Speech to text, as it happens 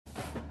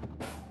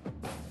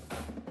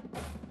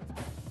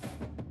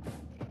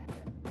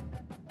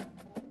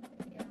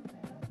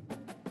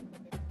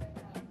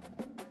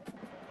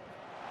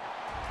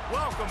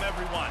Welcome,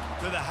 everyone,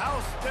 to the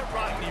house that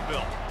Rodney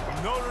built.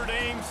 Notre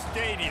Dame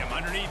Stadium,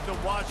 underneath the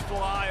watchful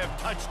eye of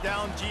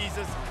Touchdown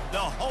Jesus,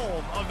 the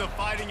home of the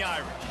Fighting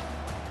Irish.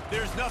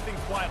 There's nothing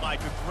quite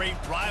like a great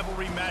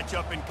rivalry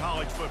matchup in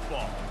college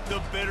football.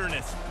 The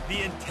bitterness,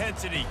 the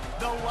intensity,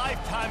 the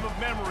lifetime of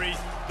memories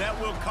that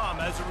will come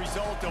as a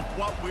result of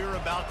what we're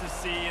about to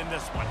see in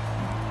this one.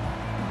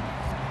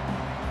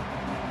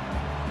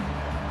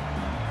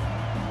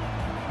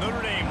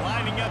 Notre Dame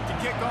lining up to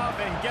kick off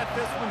and get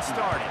this one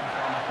started.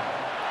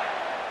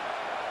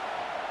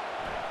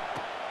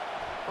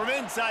 From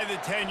inside the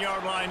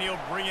 10-yard line, he'll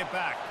bring it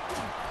back.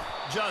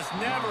 Just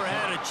never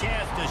had a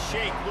chance to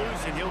shake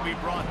loose, and he'll be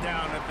brought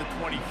down at the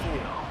 24.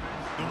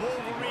 The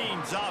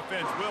Wolverines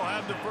offense will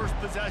have the first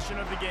possession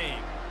of the game.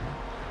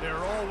 There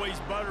are always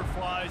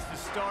butterflies to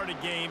start a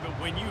game, but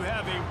when you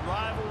have a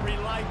rivalry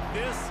like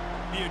this,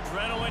 the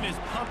adrenaline is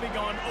pumping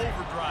on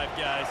overdrive,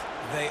 guys.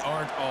 They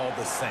aren't all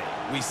the same.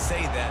 We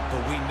say that,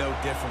 but we know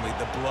differently.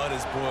 The blood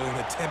is boiling.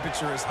 The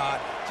temperature is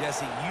hot.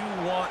 Jesse, you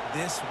want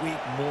this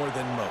week more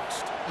than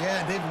most.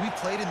 Yeah, David, we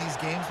played in these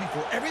games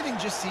before. Everything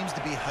just seems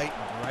to be heightened,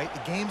 right?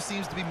 The game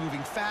seems to be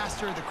moving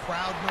faster. The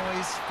crowd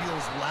noise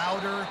feels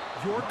louder.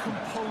 Your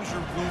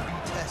composure will be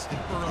tested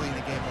early in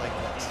a game like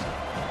this.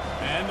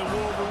 And the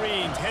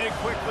Wolverines headed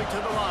quickly to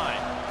the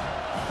line.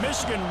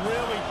 Michigan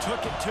really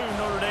took it to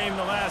Notre Dame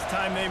the last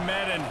time they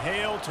met, and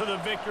Hail to the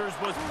Victors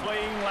was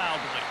playing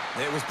loudly.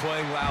 It was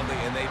playing loudly,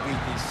 and they beat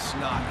the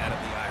snot out of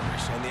the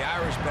Irish. And the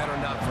Irish better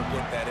not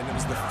forget that. And it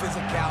was the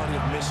physicality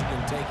of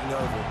Michigan taking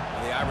over.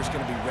 And the Irish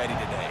going to be ready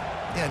today.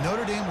 Yeah,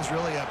 Notre Dame was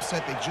really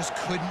upset. They just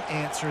couldn't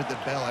answer the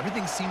bell.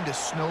 Everything seemed to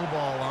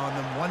snowball on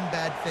them, one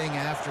bad thing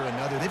after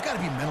another. They've got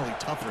to be mentally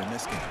tougher in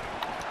this game.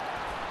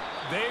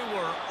 They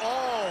were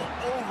all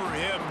over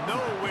him,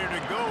 nowhere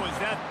to go as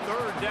that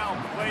third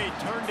down play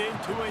turned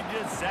into a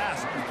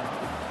disaster.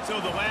 So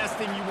the last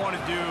thing you want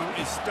to do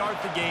is start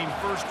the game,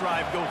 first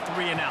drive, go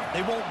 3 and out.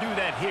 They won't do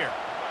that here.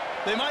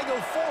 They might go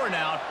 4 and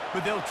out,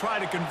 but they'll try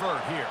to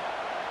convert here.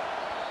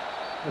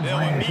 They'll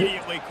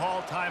immediately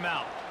call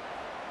timeout.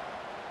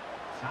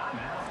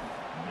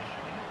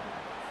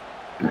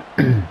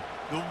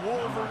 The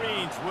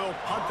Wolverines will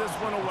punt this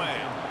one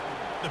away.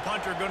 The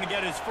punter going to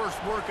get his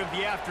first work of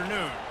the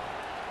afternoon.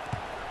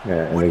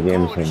 Yeah, and the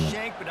game's a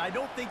shank, but I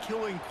don't think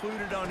he'll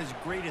include it on his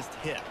greatest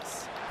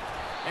hits.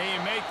 And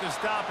you make the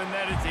stop, and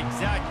that is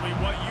exactly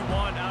what you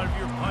want out of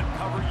your punt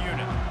cover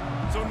unit.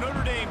 So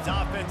Notre Dame's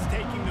offense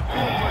taking the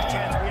first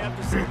chance we have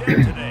to see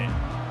them today.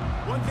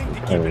 One thing to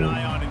keep an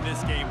eye on in this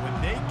game, when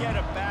they get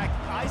a back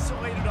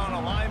isolated on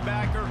a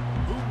linebacker,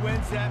 who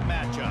wins that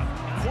matchup?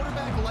 The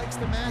quarterback likes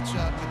the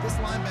matchup, but this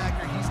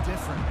linebacker, he's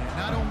different, man.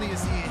 Not only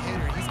is he a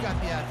hitter, he's got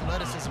the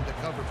athleticism to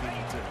cover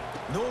people, too.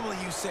 Normally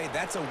you say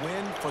that's a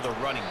win for the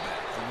running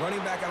back. A running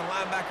back and a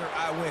linebacker,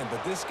 I win.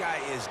 But this guy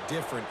is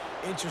different.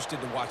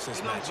 Interested to watch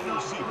this match.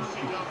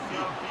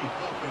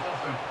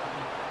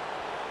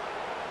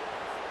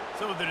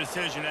 So the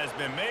decision has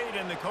been made,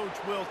 and the coach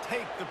will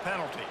take the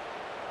penalty.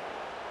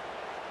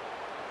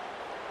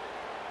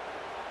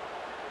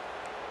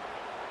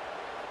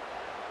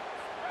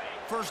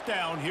 First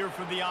down here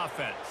for the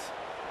offense.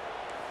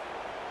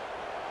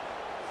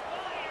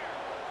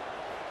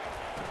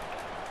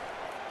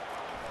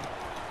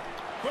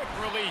 Quick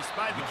release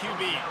by the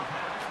QB.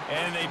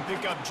 And they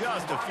pick up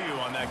just a few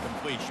on that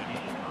completion.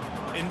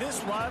 In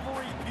this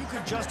rivalry, you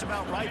could just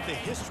about write the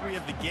history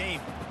of the game.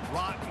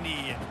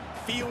 Rockney and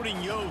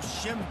Fielding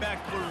Yost,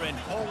 Schembechler and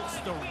Holtz,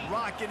 the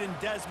Rocket and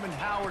Desmond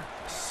Howard.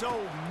 So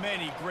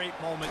many great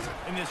moments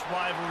in this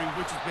rivalry,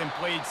 which has been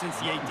played since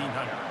the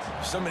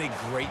 1800s. So many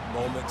great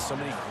moments, so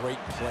many great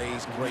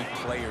plays, great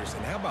players.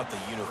 And how about the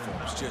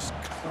uniforms? Just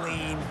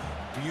clean,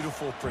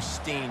 beautiful,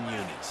 pristine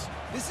units.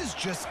 This is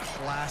just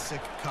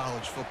classic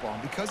college football.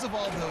 And because of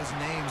all those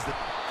names, that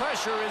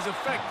pressure is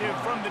effective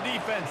from the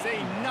defense.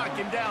 They knock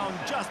him down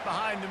just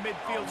behind the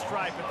midfield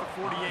stripe at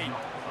the 48.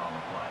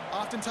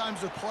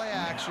 Oftentimes with play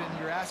action,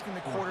 you're asking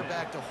the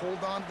quarterback to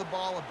hold on to the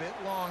ball a bit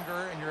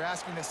longer, and you're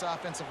asking this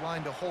offensive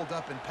line to hold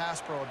up and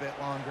pass pro a bit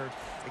longer.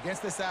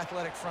 Against this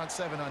athletic front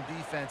seven on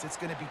defense, it's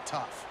going to be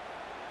tough.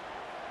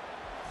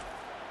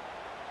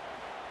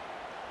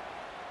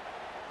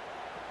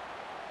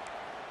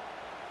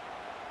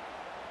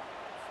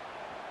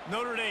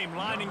 Notre Dame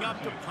lining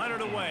up to punt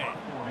it away.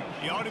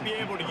 He ought to be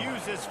able to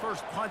use this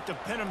first punt to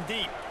pin him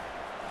deep.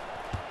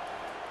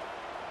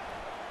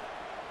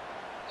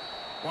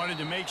 Wanted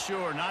to make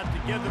sure not to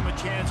give them a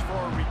chance for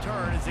a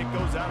return as it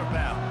goes out of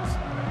bounds.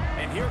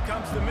 And here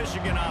comes the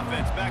Michigan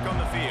offense back on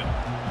the field.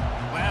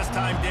 Last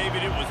time,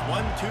 David, it was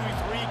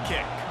 1-2-3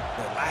 kick.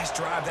 The last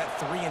drive, that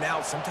 3 and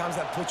out, sometimes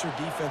that puts your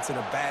defense in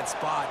a bad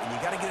spot, and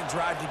you got to get a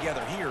drive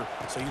together here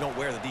so you don't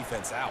wear the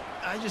defense out.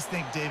 I just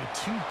think, David,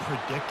 too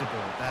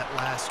predictable that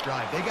last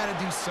drive. They got to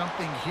do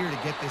something here to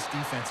get this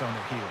defense on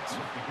their heels.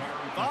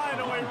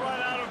 Finally run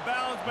out of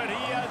bounds, but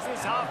he has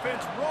this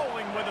offense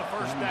rolling with a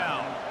first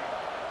down.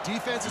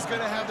 Defense is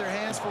going to have their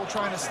hands full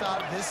trying to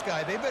stop this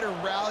guy. They better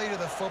rally to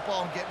the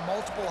football and get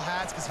multiple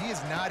hats because he is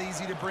not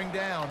easy to bring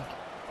down.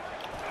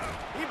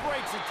 He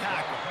breaks a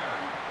tackle.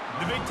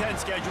 The Big Ten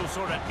schedule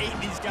sort of ate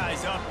these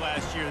guys up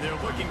last year. They're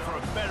looking for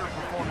a better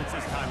performance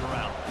this time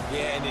around.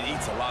 Yeah, and it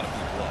eats a lot of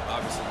people up,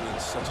 obviously being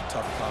such a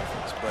tough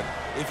conference. But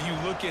if you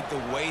look at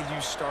the way you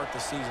start the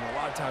season, a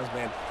lot of times,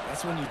 man,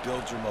 that's when you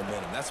build your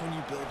momentum. That's when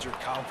you build your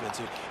confidence.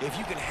 If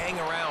you can hang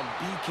around,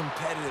 be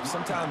competitive,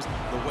 sometimes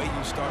the way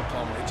you start,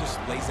 Palmer, it just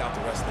lays out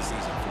the rest of the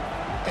season for you.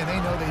 And they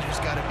know they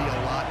just got to be a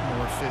lot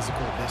more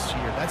physical this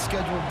year. That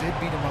schedule did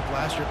beat them up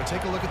last year, but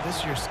take a look at this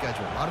year's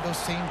schedule. A lot of those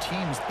same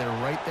teams, they're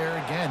right there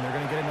again. They're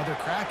going to get another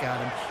crack at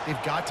them.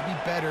 They've got to be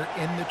better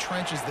in the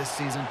trenches this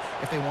season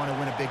if they want to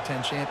win a Big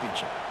Ten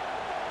championship.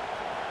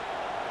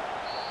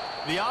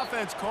 The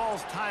offense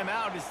calls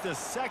timeout. It's the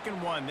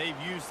second one they've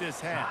used this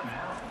half.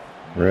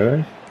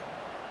 Really?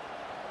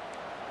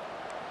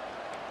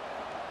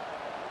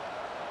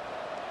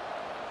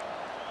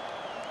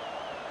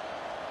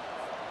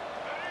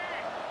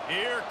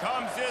 Here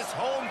comes this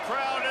home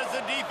crowd as the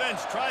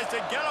defense tries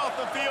to get off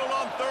the field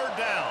on third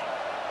down.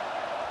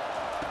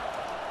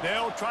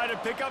 They'll try to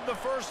pick up the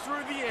first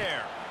through the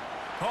air.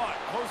 Caught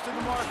close to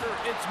the marker,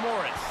 it's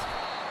Morris.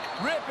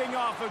 Ripping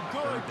off a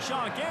good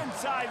chunk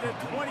inside the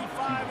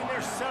 25, and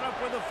they're set up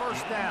with a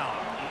first down.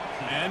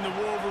 And the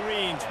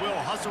Wolverines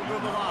will hustle to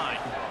the line.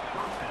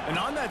 And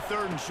on that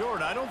third and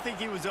short, I don't think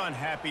he was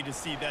unhappy to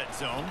see that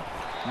zone.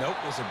 Nope,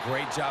 it was a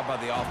great job by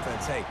the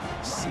offense. Hey,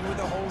 see where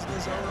the holes in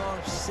the zone are?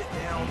 Sit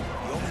down.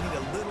 You only need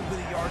a little bit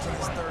of yards on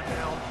this third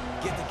down.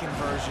 Get the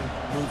conversion.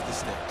 Move the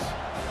sticks.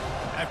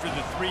 After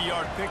the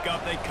 3-yard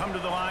pickup, they come to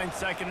the line,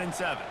 2nd and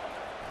 7.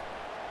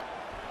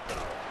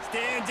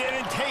 Stands in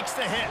and takes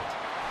the hit.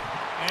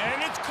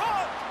 And it's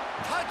caught.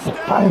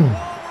 Touchdown,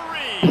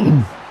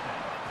 Wolverines.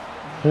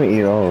 Let me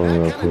eat all of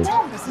them real That kind of quick.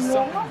 toughness is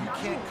something you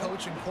can't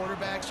coach in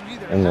quarterbacks. You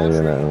either And have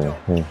then it or you you're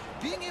don't. not.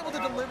 Being able to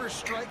deliver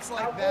strikes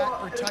like that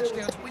for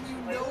touchdowns when you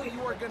know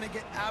you are going to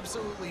get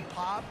absolutely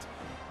popped,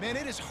 man,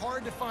 it is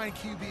hard to find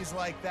QBs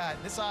like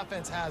that. This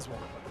offense has one.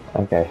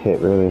 I got hit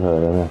really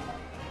hard on that.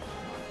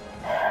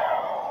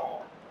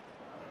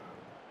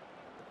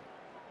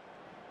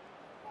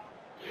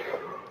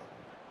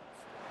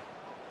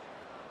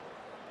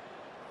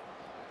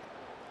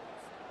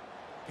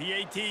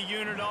 PAT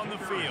unit on the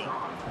field.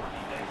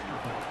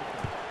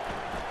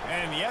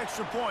 And the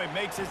extra point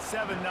makes it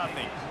 7-0.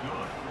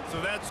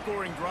 So that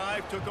scoring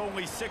drive took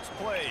only 6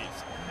 plays.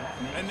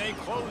 And they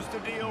closed the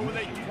deal with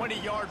a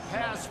 20-yard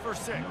pass for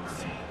 6.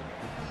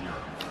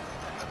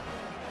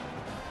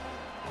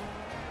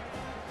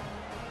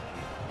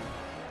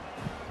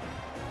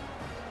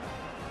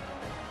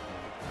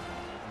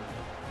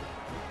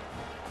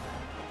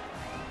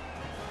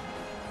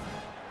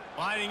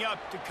 Lining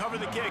up to cover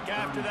the kick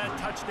after that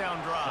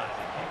touchdown drive.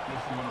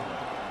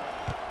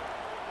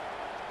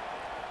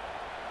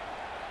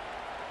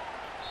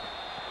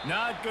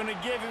 Not going to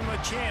give him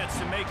a chance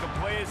to make a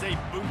play as they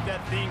boot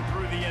that thing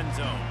through the end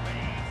zone.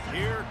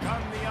 Here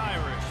come the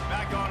Irish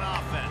back on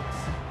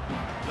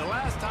offense. The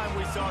last time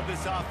we saw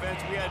this offense,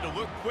 we had to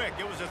look quick.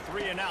 It was a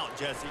 3-and-out,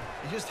 Jesse.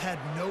 He just had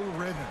no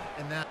rhythm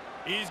in that.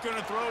 He's going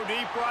to throw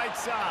deep right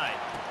side.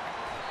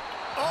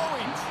 Oh,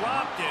 he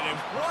dropped it, and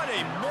what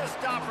a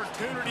missed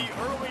opportunity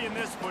early in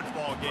this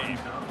football game.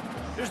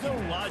 There's no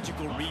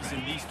logical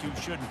reason these two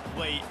shouldn't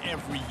play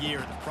every year.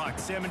 The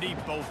proximity,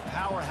 both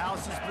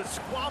powerhouses, but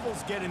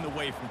squabbles get in the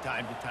way from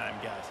time to time,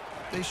 guys.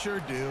 They sure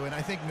do, and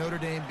I think Notre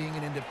Dame being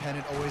an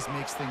independent always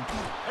makes things.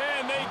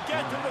 And they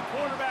get to the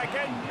quarterback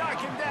and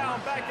knock him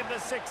down back at the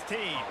 16.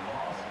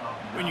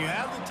 When you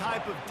have the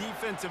type of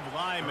defensive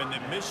lineman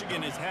that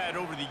Michigan has had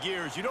over the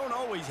years, you don't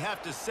always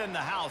have to send the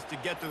house to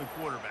get to the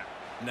quarterback.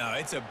 No,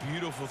 it's a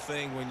beautiful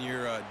thing when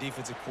you're a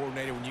defensive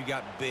coordinator, when you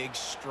got big,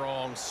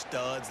 strong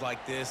studs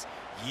like this.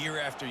 Year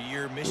after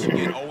year,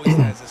 Michigan always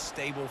has a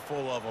stable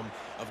full of them,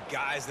 of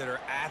guys that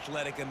are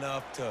athletic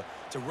enough to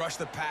rush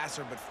the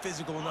passer, but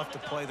physical enough to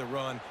play the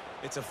run.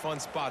 It's a fun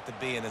spot to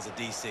be in as a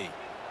DC.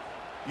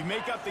 You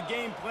make up the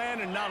game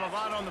plan and not a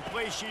lot on the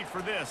play sheet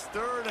for this.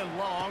 3rd and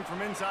long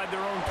from inside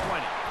their own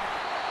 20.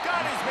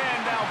 Got his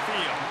man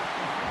downfield.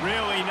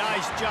 Really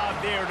nice job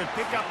there to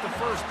pick up the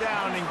first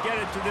down and get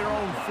it to their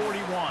own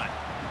 41.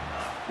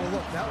 Well,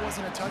 look, that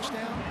wasn't a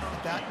touchdown,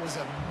 but that was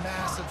a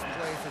massive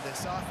play for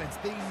this offense.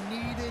 They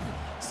needed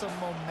some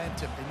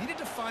momentum. They needed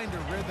to find a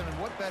rhythm, and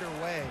what better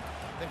way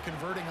than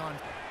converting on.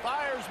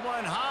 Fires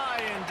one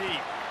high and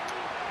deep.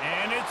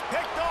 And it's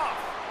picked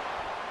off.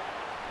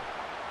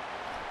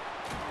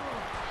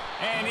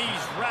 And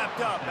he's wrapped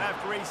up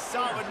after a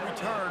solid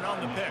return on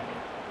the pick.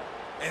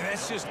 And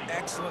that's just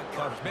excellent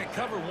coverage. Man,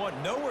 cover one,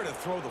 nowhere to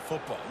throw the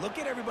football. Look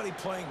at everybody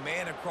playing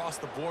man across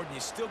the board, and you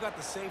still got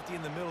the safety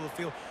in the middle of the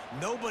field.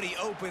 Nobody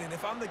open, and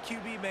if I'm the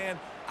QB, man,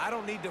 I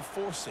don't need to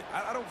force it.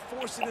 I don't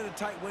force it into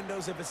tight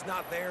windows if it's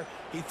not there.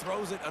 He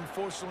throws it,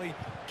 unfortunately,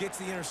 gets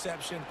the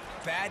interception.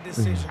 Bad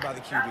decision by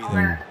the QB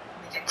there.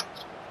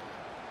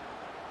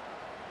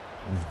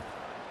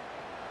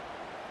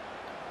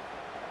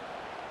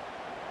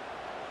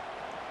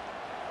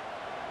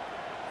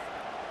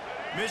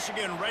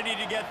 Michigan ready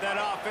to get that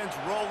offense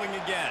rolling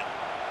again.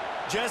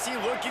 Jesse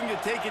looking to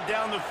take it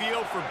down the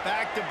field for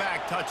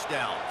back-to-back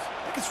touchdowns.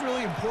 I think it's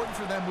really important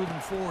for them moving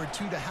forward,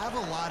 too, to have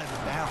a lot of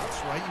balance,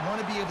 right? You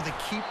want to be able to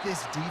keep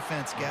this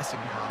defense guessing,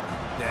 Colin.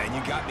 Yeah, and you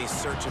got me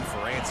searching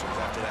for answers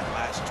after that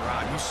last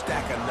drive. You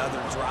stack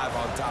another drive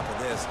on top of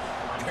this,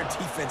 their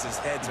defense's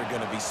heads are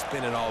going to be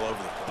spinning all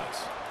over the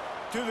place.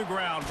 To the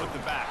ground with the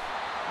back.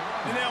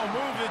 And they'll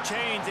move the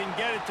chains and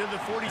get it to the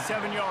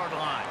 47-yard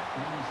line.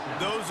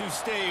 Those who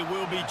stay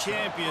will be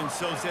champions,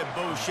 so said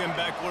Bo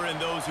Schembechler, and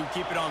those who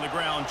keep it on the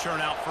ground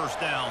churn out first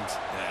downs.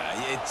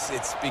 Yeah,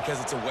 it's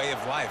because it's a way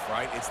of life,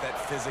 right? It's that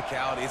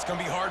physicality. It's going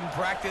to be hard in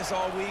practice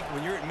all week.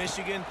 When you're at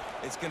Michigan,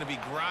 it's going to be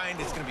grind.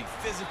 It's going to be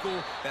physical.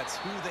 That's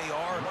who they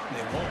are.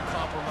 They won't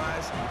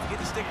compromise. If you get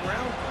to stick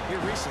around here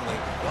recently,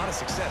 a lot of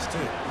success,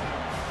 too.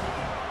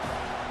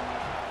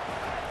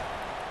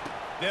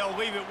 They'll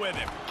leave it with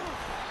him.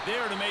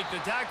 There to make the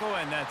tackle,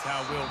 and that's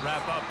how we'll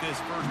wrap up this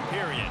first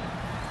period.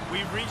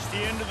 We've reached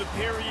the end of the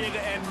period,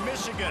 and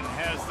Michigan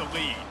has the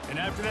lead. And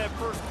after that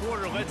first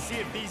quarter, let's see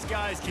if these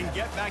guys can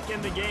get back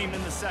in the game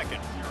in the second.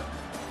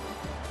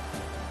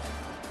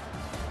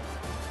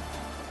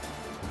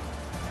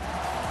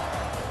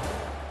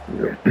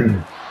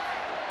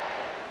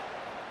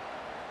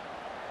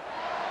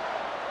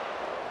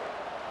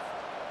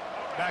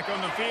 Back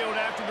on the field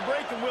after the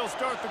break, and we'll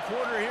start the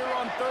quarter here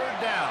on third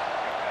down.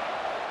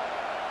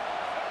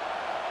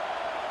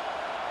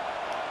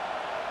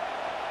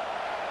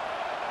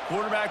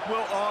 Quarterback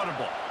will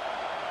audible.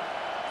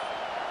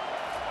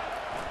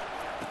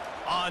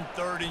 On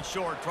third and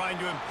short, trying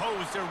to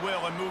impose their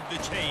will and move the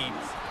chains.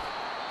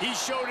 He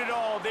showed it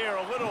all there,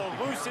 a little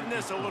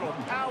elusiveness, a little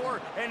power,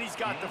 and he's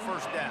got the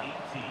first down.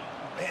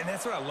 And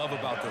that's what I love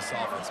about this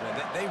offense,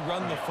 man. They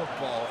run the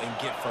football and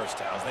get first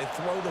downs. They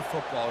throw the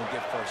football and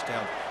get first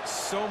downs.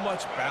 So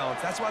much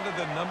balance. That's why they're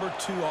the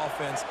 #2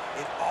 offense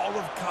in all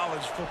of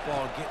college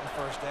football getting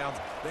first downs.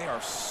 They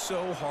are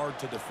so hard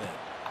to defend.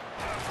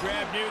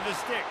 Grab near the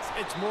sticks.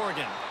 It's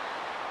Morgan.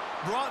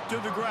 Brought to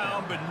the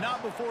ground, but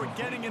not before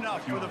getting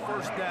enough for the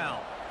first down.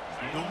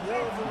 The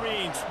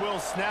Wolverines will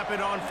snap it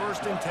on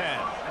 1st and 10.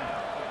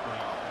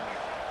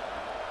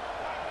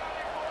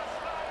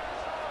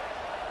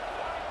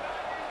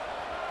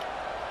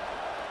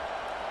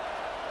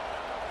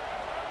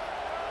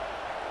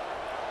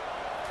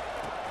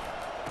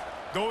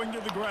 Going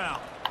to the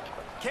ground.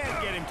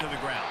 Can't get him to the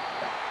ground.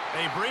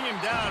 They bring him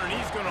down, and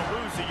he's going to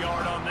lose a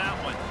yard on that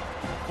one.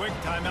 Quick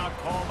timeout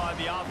call by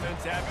the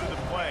offense after the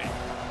play.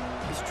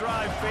 This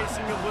drive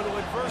facing a little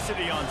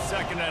adversity on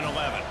 2nd and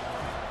 11.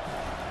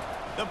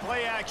 The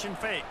play action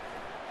fake.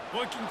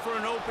 Looking for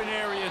an open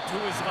area to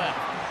his left.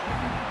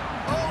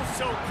 Oh,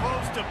 so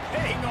close to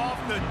paying off.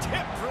 The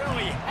tip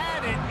really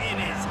had it in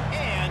his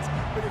hands,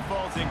 but it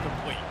falls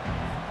incomplete.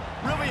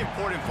 Really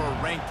important for a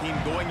ranked team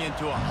going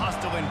into a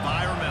hostile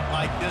environment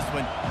like this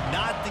one,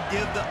 not to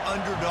give the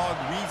underdog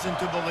reason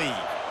to believe.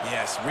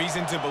 Yes,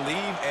 reason to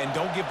believe, and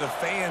don't give the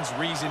fans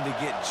reason to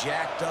get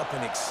jacked up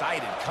and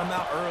excited. Come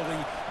out early,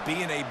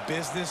 be in a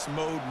business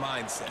mode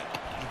mindset.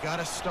 You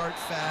got to start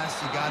fast.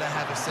 You got to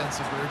have a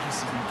sense of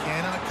urgency. You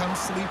cannot come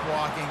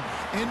sleepwalking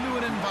into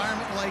an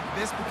environment like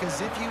this,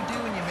 because if you do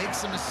and you make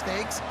some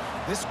mistakes,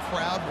 this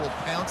crowd will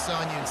pounce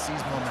on you and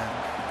seize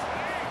momentum.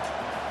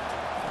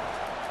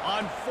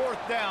 On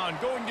 4th down,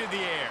 going to the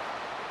air.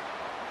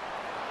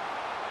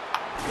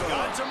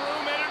 Got some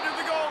room, headed to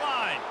the goal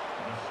line.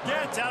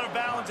 Gets out of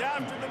bounds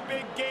after the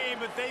big game,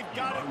 but they've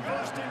got it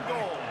 1st and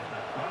goal.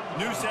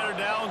 New center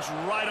downs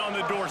right on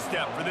the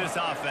doorstep for this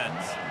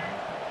offense.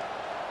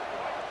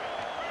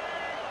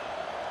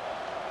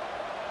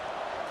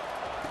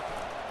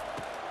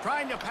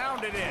 Trying to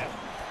pound it in.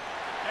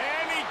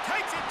 And he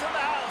takes it to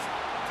the house.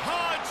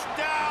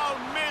 Touchdown,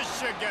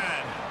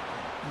 Michigan.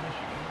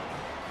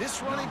 This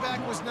running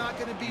back was not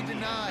going to be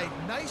denied.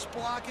 Nice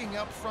blocking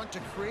up front to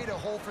create a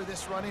hole for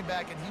this running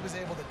back, and he was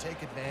able to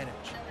take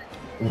advantage.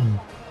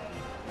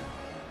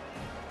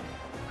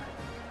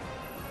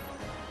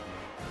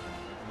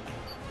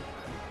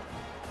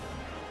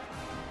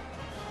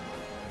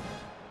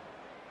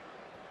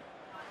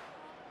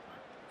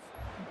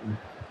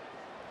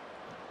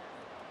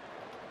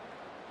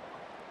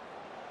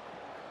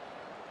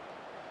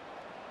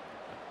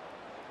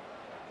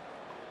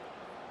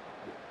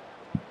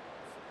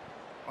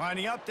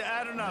 Lining up to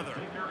add another.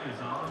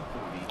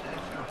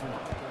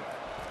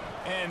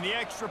 And the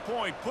extra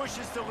point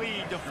pushes the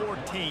lead to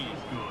 14.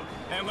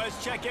 And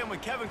let's check in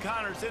with Kevin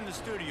Connors in the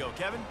studio.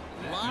 Kevin?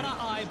 A lot of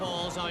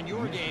eyeballs on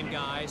your game,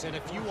 guys, and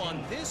a few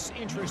on this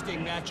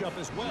interesting matchup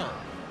as well.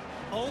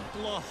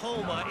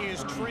 Oklahoma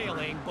is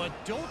trailing, but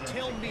don't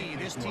tell me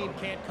this team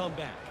can't come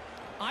back.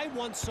 I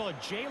once saw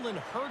Jalen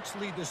Hurts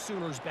lead the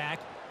Sooners back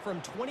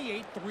from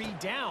 28-3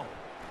 down.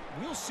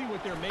 We'll see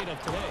what they're made of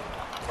today.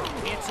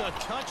 It's a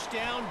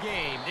touchdown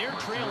game. They're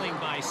trailing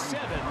by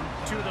 7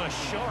 to the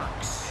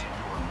Sharks.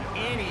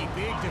 Any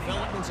big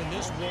developments in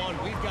this one,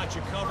 we've got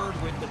you covered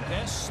with the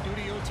best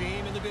studio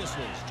team in the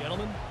business.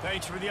 Gentlemen.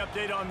 Thanks for the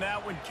update on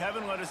that one,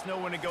 Kevin. Let us know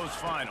when it goes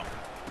final.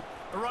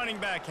 The running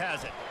back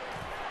has it.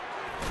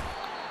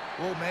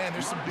 Oh, man,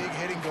 there's some big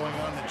hitting going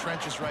on in the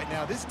trenches right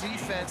now. This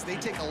defense, they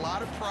take a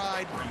lot of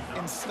pride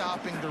in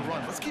stopping the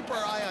run. Let's keep our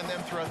eye on them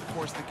throughout the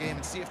course of the game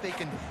and see if they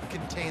can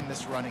contain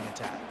this running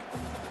attack.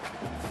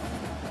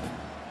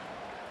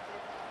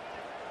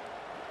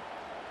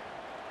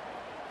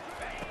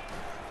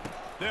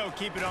 They'll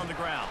keep it on the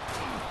ground.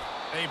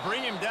 They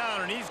bring him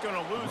down, and he's going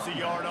to lose a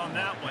yard on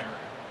that one.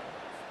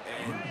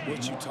 And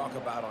what you talk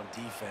about on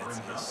defense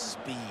is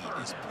speed,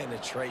 is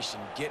penetration,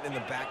 getting in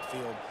the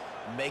backfield,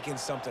 making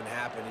something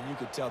happen. And you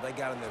could tell they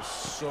got in there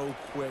so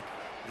quick,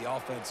 the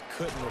offense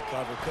couldn't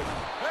recover,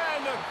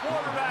 And the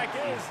quarterback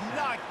is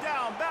knocked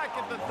down back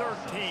at the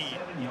 13.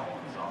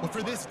 Well,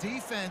 for this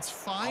defense,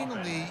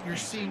 finally, you're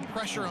seeing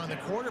pressure on the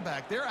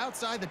quarterback. They're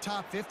outside the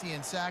top 50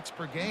 in sacks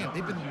per game.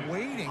 They've been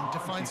waiting to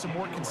find some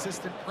more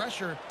consistent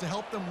pressure to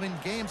help them win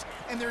games,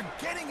 and they're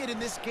getting it in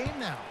this game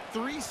now.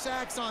 3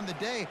 sacks on the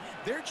day.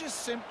 They're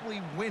just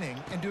simply winning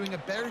and doing a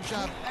better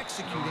job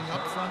executing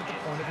up front at the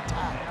point of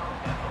attack.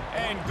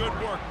 And good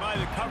work by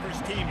the coverage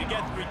team to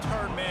get the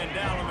return man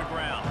down on the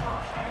ground.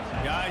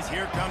 Guys,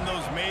 here come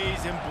those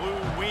maize and blue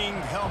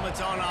winged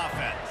helmets on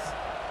offense.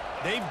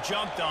 They've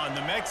jumped on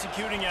them,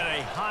 executing at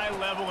a high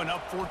level and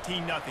up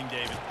 14-0,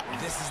 David.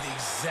 This is the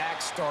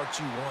exact start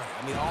you want.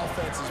 I mean,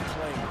 offense is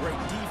playing great.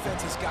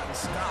 Defense has gotten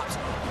stops.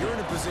 You're in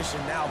a position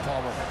now,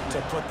 Palmer,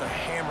 to put the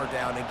hammer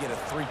down and get a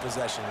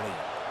 3-possession lead.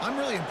 I'm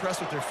really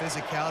impressed with their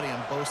physicality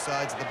on both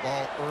sides of the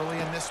ball early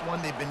in this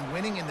one. They've been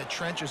winning in the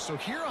trenches. So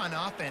here on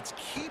offense,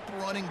 keep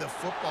running the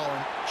football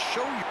and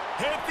show you.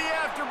 Hit the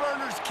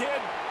afterburners, kid.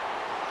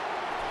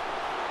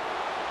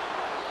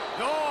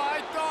 Oh, I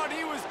thought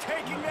he was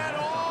taking that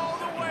all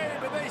the way,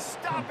 but they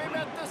stop him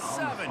at the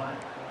 7.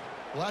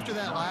 Well, after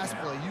that last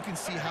play, you can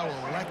see how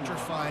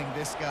electrifying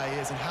this guy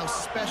is and how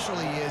special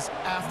he is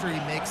after he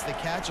makes the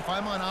catch. If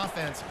I'm on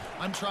offense,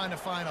 I'm trying to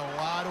find a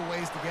lot of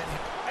ways to get him.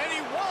 And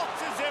he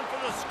waltzes in for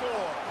the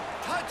score.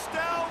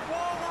 Touchdown,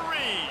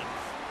 Wolverines.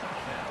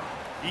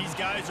 These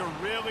guys are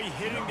really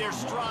hitting their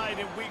stride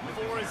in week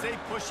 4 as they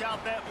push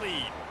out that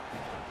lead.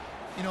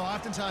 You know,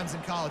 oftentimes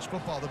in college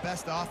football, the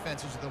best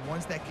offenses are the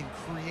ones that can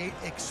create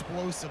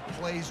explosive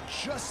plays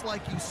just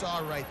like you saw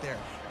right there.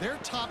 They're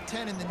top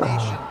 10 in the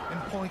nation in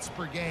points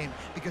per game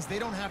because they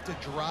don't have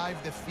to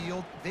drive the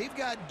field. They've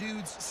got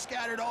dudes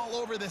scattered all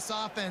over this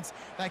offense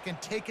that can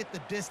take it the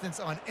distance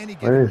on any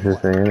given What is this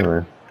play. thing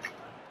anyway?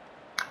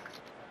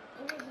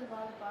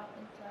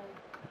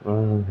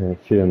 Oh, okay.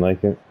 She didn't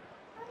like it.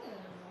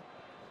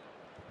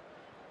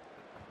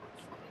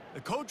 The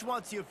coach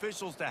wants the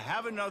officials to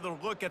have another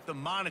look at the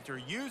monitor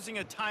using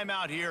a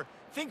timeout here.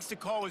 Thinks the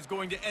call is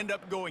going to end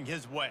up going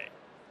his way.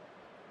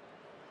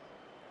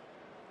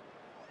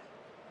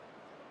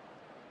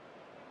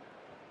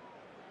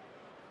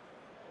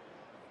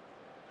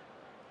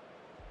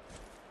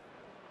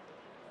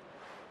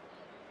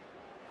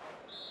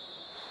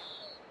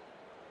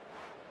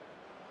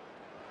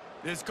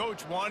 This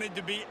coach wanted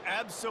to be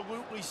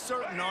absolutely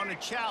certain on a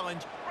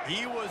challenge.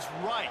 He was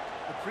right.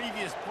 The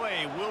previous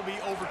play will be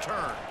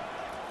overturned.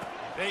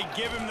 They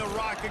give him the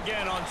rock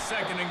again on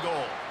 2nd and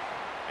goal.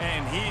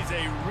 And he's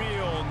a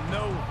real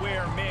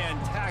nowhere man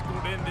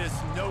tackled in this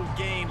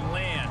no-gain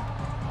land.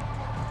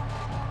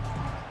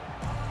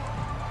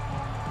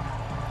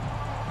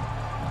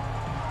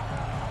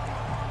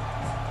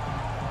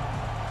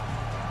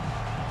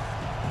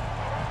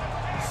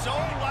 So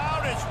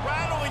loud it's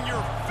rattling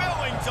your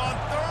fillings on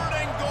 3rd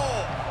and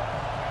goal.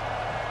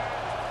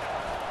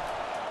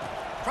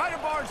 Try to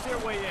barge their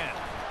way in.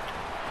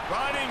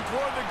 Running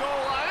toward the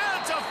goal line.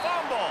 It's a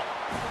fumble.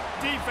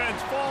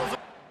 Defense falls.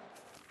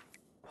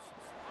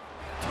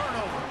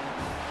 Turnover.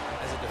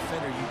 As a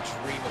defender, you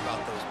dream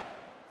about those.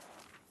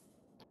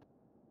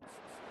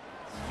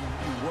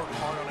 You work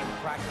hard on it in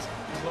practice,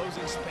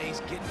 closing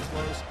space, getting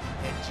close,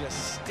 and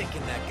just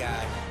sticking that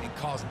guy and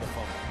causing the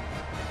fumble.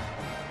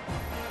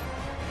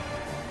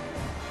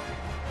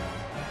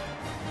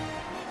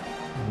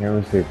 Yeah,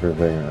 let's see for a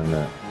second on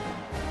that.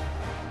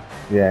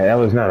 Yeah, that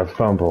was not a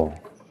fumble.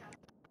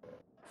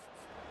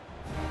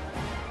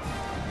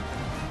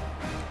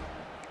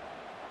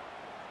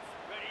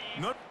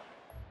 Nope.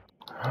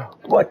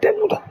 What? That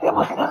was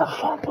not a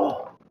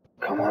fumble.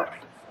 Come on.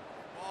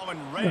 Ball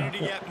and ready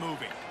to get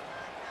moving.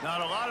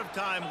 Not a lot of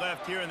time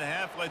left here in the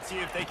half. Let's see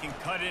if they can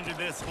cut into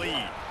this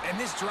lead. And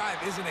this drive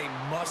isn't a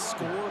must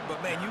score, but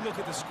man, you look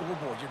at the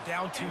scoreboard. You're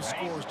down 2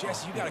 scores.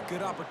 Jesse, you got a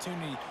good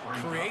opportunity.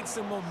 Create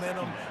some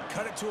momentum.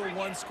 Cut it to a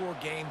 1-score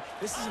game.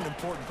 This is an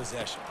important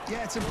possession.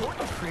 Yeah, it's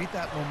important to create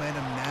that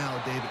momentum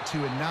now, David,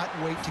 too, and not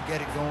wait to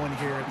get it going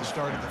here at the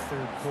start of the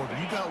 3rd quarter.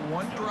 You've got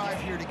one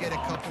drive here to get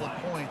a couple of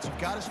points. You've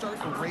got to start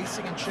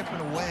erasing and chipping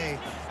away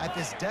at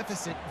this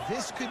deficit.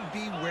 This could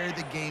be where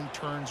the game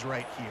turns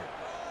right here.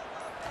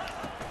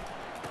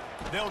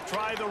 They'll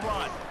try the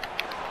run.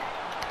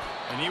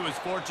 And he was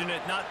fortunate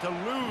not to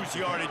lose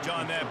yardage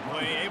on that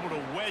play, able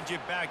to wedge it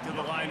back to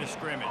the line of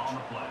scrimmage.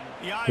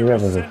 The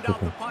Irish send out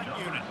the punt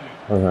unit.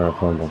 That was not a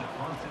fumble.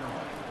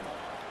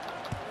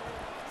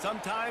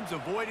 Sometimes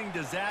avoiding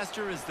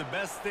disaster is the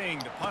best thing.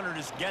 The punter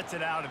just gets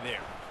it out of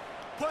there.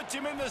 Puts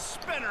him in the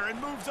spinner and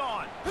moves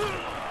on.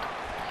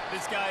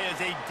 This guy is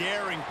a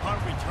daring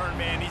punt return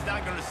man. He's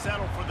not going to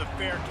settle for the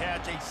fair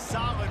catch. A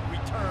solid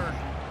return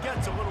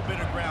gets a little bit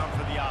of ground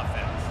for the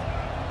offense.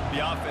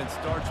 The offense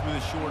starts with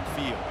a short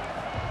field.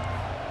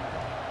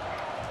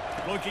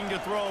 Looking to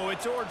throw,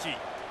 it's Orji.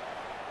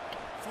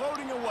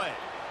 Floating away.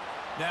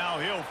 Now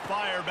he'll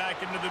fire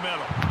back into the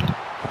middle.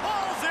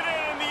 Pulls it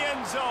in the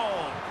end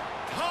zone.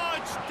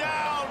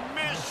 Touchdown,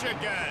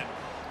 Michigan.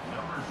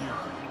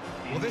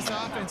 Well, this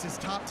offense is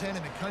top 10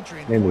 in the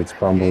country. Maybe it's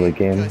fumble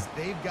again. Because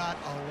they've got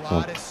a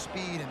lot of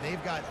speed and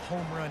they've got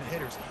home run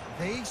hitters.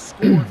 They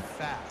score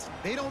fast.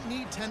 They don't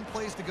need 10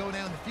 plays to go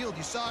down the field.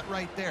 You saw it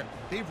right there.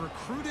 They've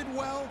recruited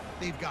well.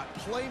 They've got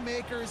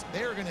playmakers.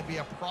 They're going to be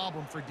a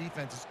problem for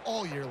defenses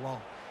all year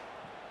long.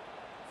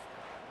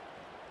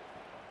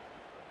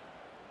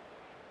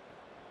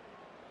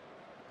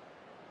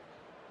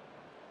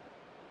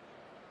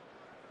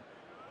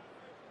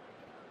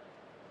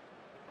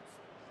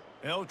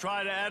 They'll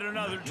try to add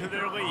another to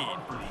their lead.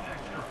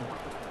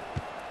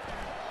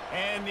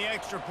 And the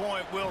extra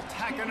point will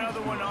tack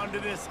another one onto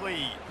this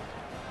lead.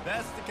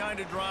 That's the kind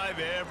of drive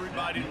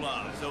everybody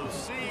loves. So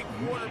see,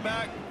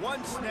 quarterback,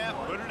 one snap,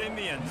 put it in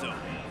the end zone.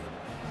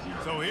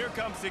 So here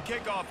comes the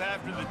kickoff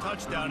after the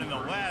touchdown, and the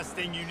last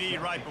thing you need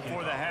right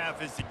before the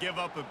half is to give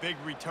up a big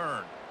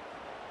return.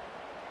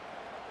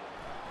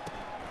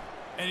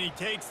 And he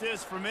takes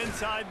this from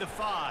inside the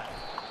 5.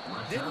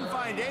 Didn't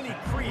find any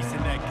crease in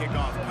that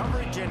kickoff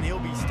coverage, and he'll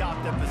be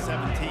stopped at the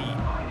 17.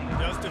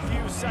 Just a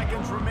few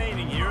seconds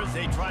remaining here as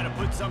they try to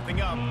put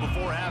something up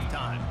before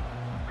halftime.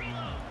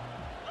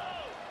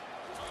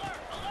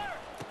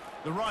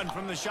 The run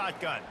from the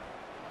shotgun.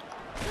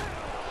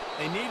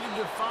 They needed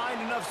to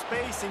find enough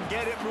space and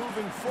get it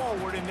moving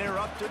forward, and they're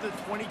up to the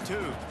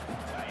 22.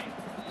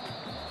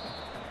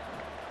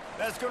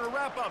 That's going to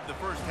wrap up the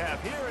first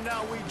half here, and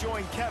now we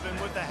join Kevin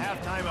with the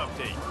halftime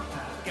update.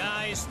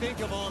 Guys,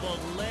 think of all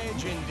the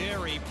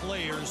legendary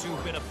players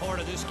who've been a part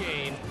of this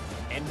game,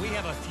 and we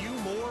have a few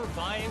more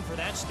vying for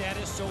that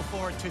status so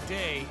far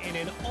today in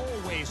an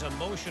always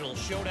emotional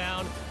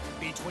showdown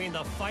between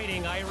the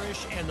Fighting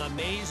Irish and the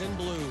Maize and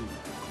Blue.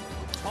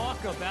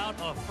 Talk about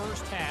a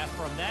first half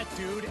from that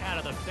dude out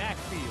of the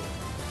backfield.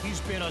 He's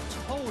been a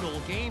total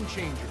game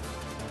changer.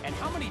 And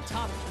how many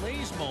top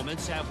plays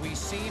moments have we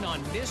seen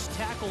on missed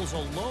tackles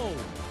alone?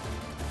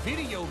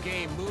 Video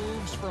game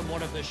moves from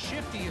one of the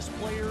shiftiest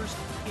players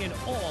in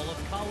all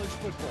of college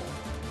football.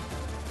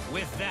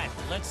 With that,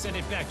 let's send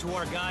it back to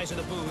our guys in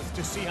the booth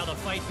to see how the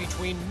fight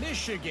between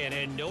Michigan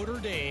and Notre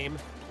Dame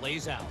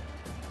plays out.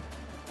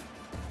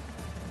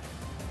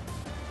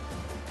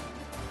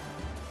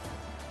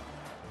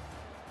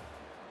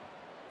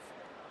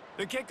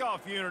 The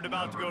kickoff unit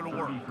about to go to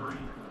work.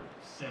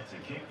 Set to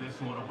kick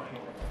this one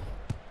away.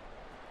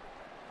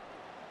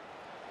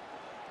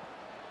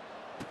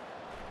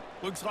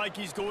 Looks like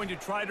he's going to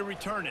try to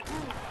return it.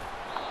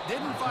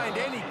 Didn't find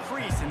any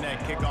crease in that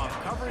kickoff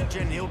coverage,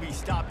 and he'll be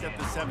stopped at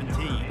the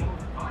 17.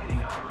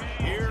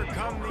 Here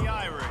come the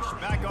Irish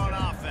back on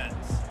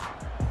offense.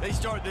 They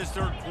start this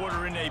third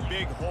quarter in a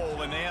big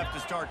hole, and they have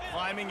to start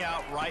climbing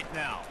out right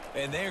now.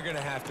 And they're going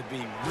to have to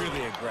be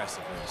really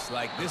aggressive in this.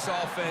 Like this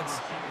offense,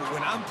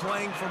 when I'm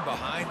playing from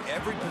behind,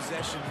 every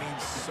possession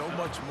means so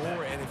much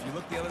more. And if you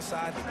look the other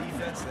side, the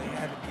defense, they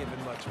haven't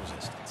given much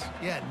resistance.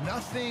 Yeah,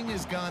 nothing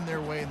has gone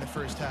their way in the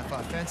first half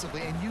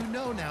offensively. And you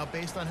know now,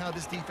 based on how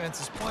this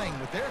defense is playing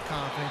with their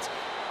confidence,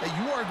 that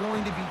you are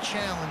going to be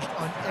challenged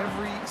on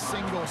every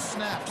single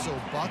snap. So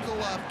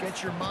buckle up,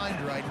 get your mind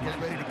right, and get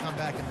ready to come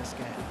back in this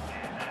game.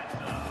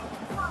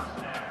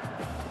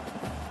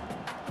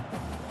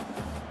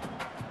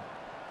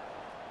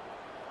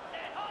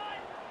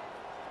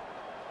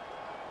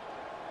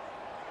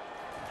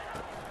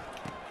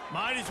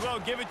 Might as well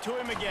give it to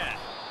him again.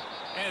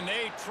 And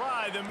they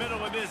try the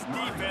middle of this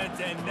defense,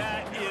 and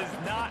that is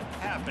not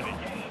happening.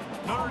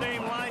 Notre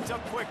Dame lines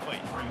up quickly.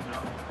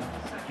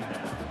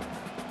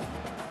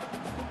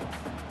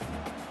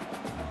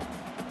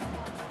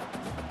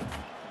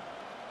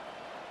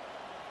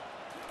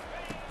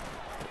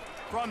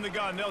 From the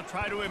gun, they'll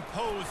try to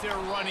impose their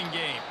running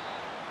game.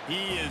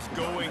 He is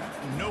going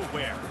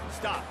nowhere.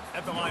 Stop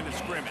at the line of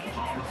scrimmage.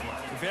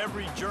 If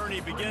every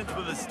journey begins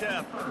with a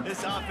step,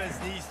 this offense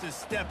needs to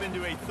step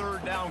into a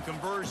third down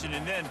conversion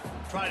and then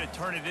try to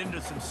turn it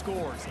into some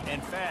scores,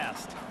 and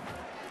fast.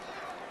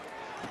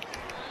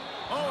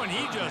 Oh, and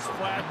he just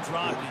flat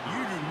dropped it.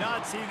 You do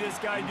not see this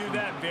guy do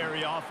that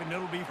very often.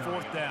 It'll be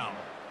fourth down.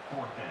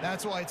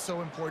 That's why it's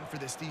so important for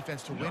this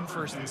defense to win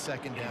first and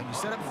second down. You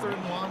set up third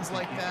and longs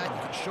like that,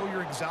 you can show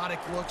your exotic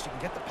looks, you can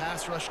get the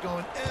pass rush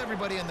going,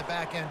 everybody on the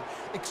back end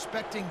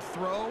expecting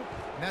throw,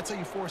 and that's how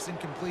you force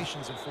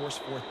incompletions and force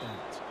fourth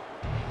downs.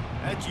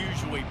 That's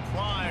usually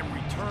prime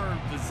return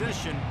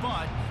position,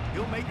 but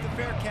he'll make the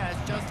fair catch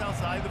just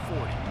outside the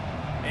 40.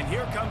 And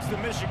here comes the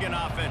Michigan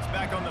offense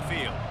back on the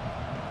field.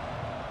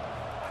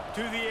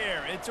 To the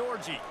air, it's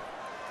Orji.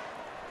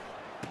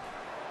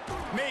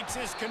 Makes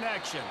his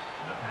connection.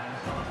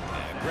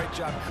 Great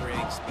job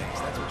creating space.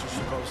 That's what you're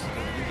supposed to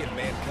do. When you get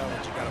man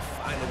coverage, you got to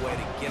find a way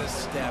to get a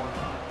step,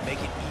 make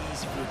it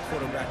easy for your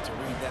quarterback to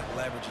read that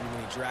leverage, and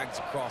when he drags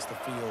across the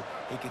field,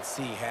 he can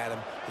see he had him.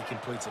 He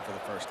completes it for the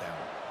first down.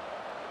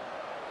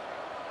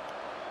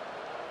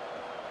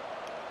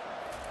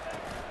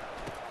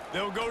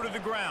 They'll go to the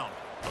ground.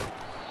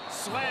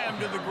 Slam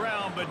to the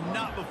ground, but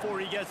not before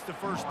he gets the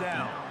first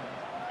down.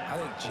 I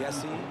think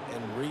Jesse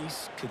and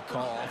Reese could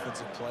call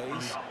offensive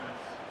plays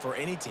for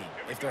any team.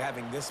 If they're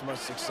having this much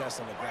success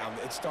on the ground,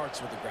 it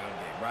starts with the ground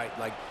game, right?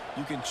 Like,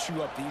 you can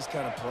chew up these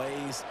kind of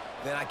plays,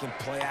 then I can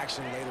play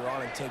action later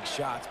on and take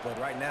shots. But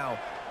right now,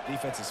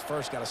 defense has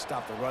first got to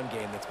stop the run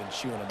game that's been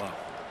chewing them up.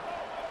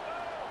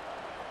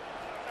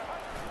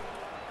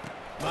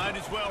 Might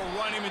as well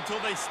run him until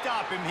they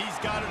stop him. He's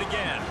got it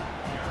again.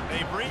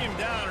 They bring him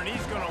down, and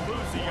he's going to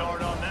lose a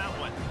yard on that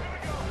one.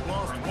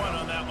 Lost one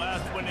on that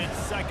last one. It's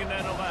 2nd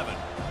and 11.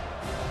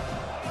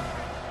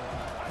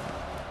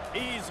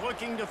 He's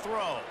looking to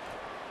throw.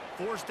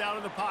 Forced out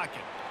of the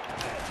pocket.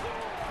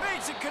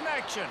 Makes a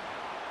connection.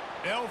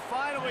 They'll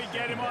finally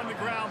get him on the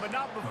ground, but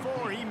not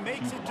before he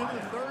makes it to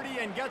the 30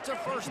 and gets a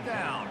first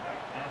down.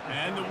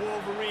 And the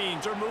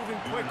Wolverines are moving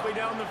quickly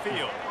down the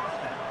field.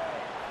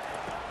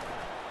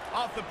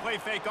 Off the play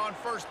fake on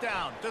first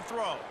down to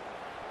throw.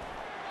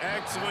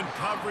 Excellent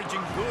coverage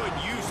and good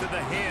use of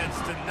the hands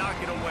to knock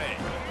it away.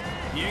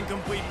 The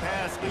incomplete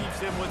pass leaves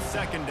him with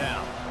 2nd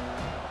down.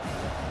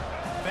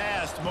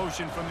 Fast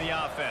motion from the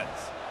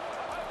offense.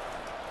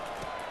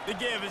 The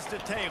give is to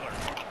Taylor.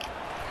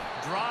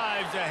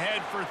 Drives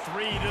ahead for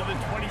 3 to the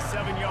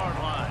 27-yard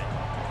line.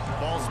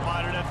 Ball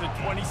spotted at the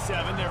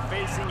 27. They're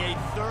facing a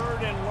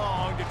 3rd and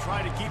long to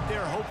try to keep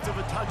their hopes of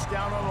a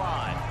touchdown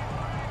alive.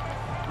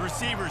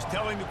 Receivers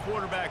telling the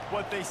quarterback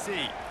what they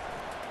see.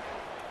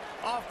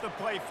 Off the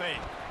play fake.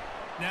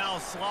 Now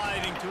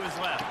sliding to his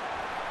left.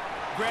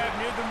 Grab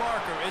near the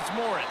marker. It's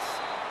Morris.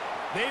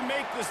 They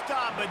make the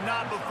stop, but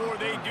not before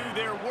they do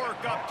their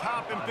work up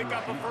top and pick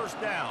up a first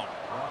down.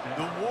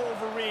 The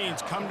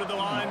Wolverines come to the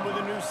line with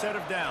a new set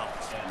of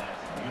downs.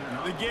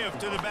 The give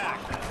to the back.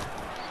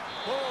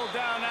 Pulled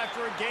down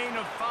after a gain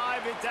of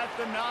 5. It's at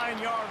the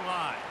 9-yard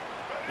line.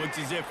 Looks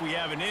as if we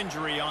have an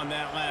injury on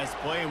that last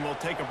play, and we'll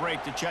take a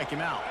break to check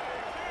him out.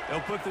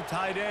 They'll put the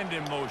tight end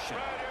in motion.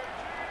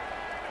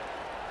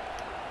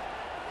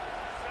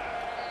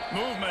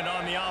 Movement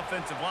on the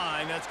offensive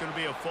line. That's going to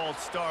be a false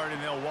start,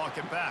 and they'll walk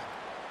it back.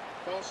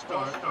 False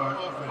start.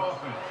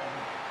 Offense.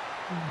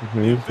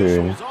 The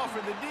officials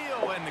offer the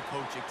deal, and the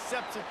coach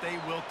accepts it. They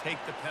will take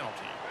the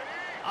penalty.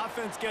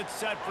 Offense gets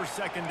set for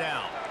 2nd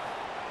down.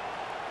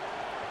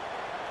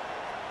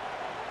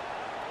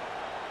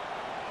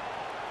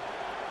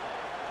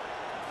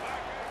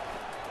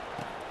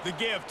 The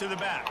give to the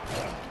back.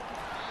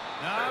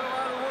 Not a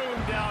lot of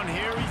room down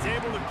here. He's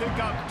able to pick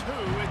up 2.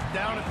 It's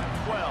down at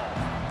the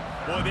 12.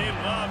 Boy, they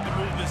love to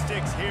move the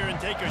sticks here and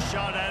take a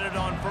shot at it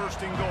on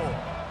 1st and goal.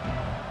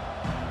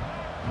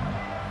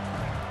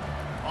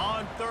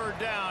 On 3rd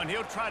down,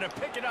 he'll try to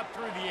pick it up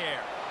through the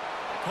air.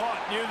 Caught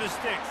near the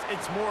sticks.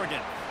 It's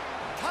Morgan.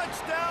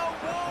 Touchdown,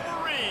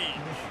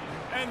 Wolverines!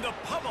 And the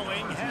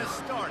pummeling has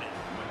started.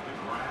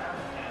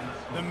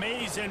 The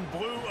maize and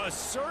blue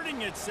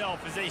asserting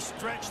itself as they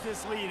stretch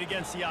this lead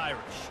against the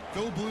Irish.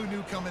 Go Blue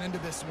knew coming into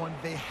this one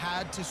they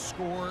had to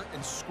score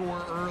and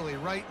score early.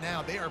 Right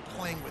now, they are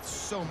playing with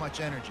so much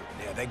energy.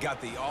 Yeah, they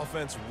got the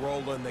offense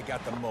rolling. They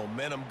got the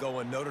momentum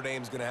going. Notre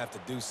Dame's going to have to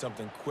do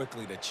something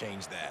quickly to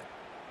change that.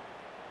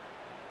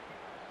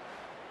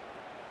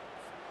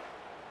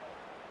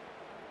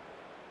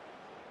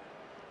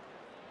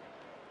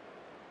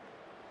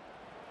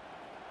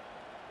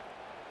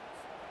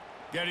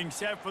 Getting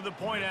set for the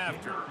point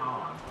after.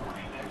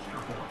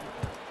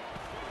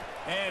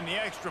 And the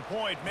extra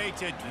point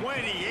makes it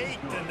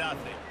 28-0.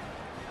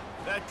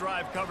 That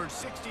drive covered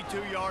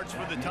 62 yards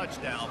for the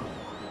touchdown.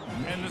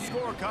 And the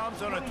score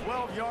comes on a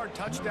 12-yard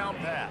touchdown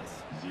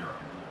pass.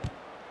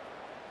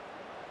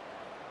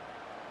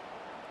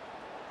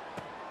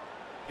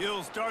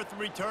 He'll start the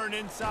return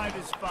inside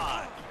his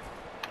 5.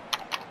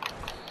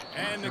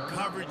 And the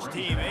coverage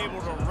team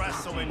able to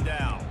wrestle him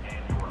down.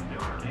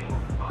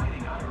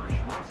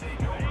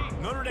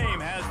 Notre Dame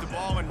has the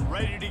ball and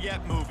ready to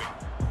get moving.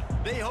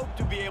 They hope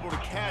to be able to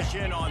cash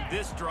in on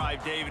this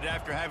drive, David,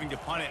 after having to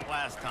punt it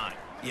last time.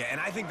 Yeah,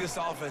 and I think this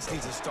offense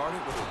needs to start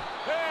it with a...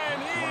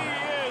 And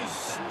he is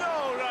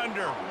snowed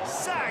under,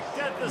 sacked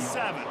at the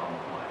 7.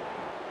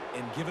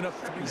 And giving up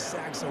 3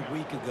 sacks a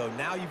week ago.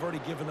 Now you've already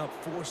given up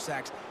 4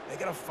 sacks. They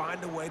got to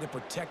find a way to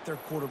protect their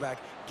quarterback.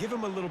 Give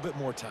him a little bit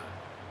more time.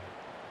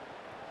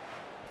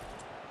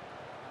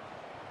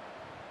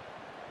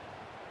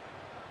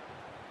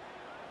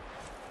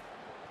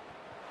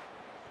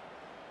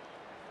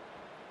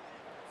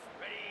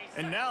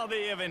 And now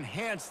they have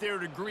enhanced their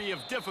degree of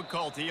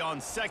difficulty on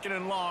 2nd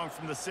and long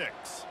from the 6.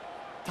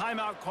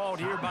 Timeout called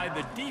here by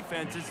the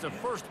defense. It's the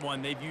first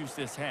one they've used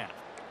this half.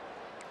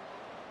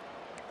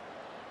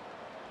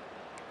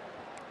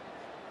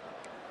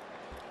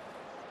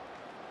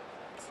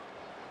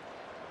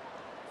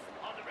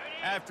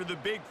 After the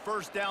big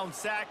first down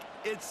sack,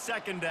 it's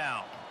second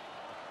down.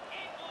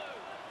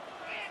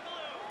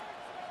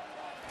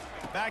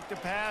 Back to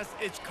pass,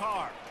 it's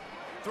Carr.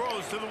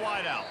 Throws to the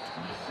wideout.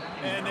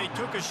 And they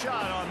took a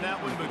shot on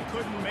that one, but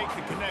couldn't make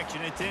the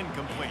connection. It's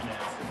incomplete.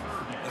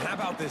 And how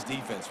about this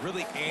defense?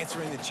 Really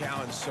answering the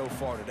challenge so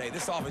far today.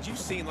 This offense, you've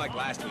seen like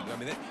last week. I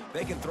mean,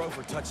 they can throw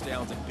for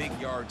touchdowns and big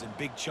yards and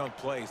big chunk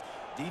plays.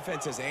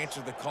 Defense has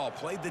answered the call,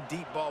 played the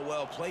deep ball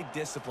well, played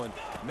discipline,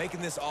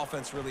 making this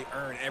offense really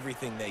earn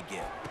everything they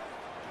get.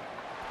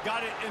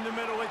 Got it in the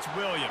middle, it's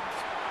Williams.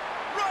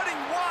 Running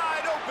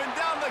wide open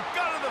down the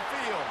gut of the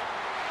field.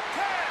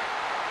 10.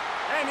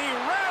 And he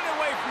ran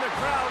away from the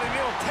crowd, and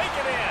he'll take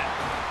it in.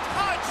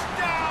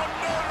 Touchdown,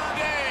 Notre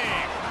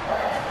Dame!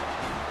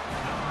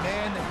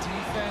 Man, the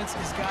defense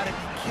has got to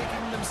be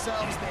kicking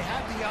themselves. They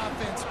have the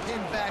offense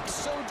pinned back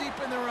so deep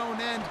in their own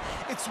end.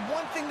 It's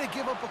one thing to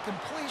give up a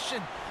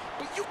completion,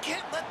 but you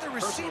can't let the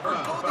receiver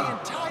go the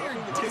entire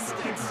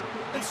distance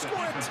and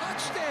score a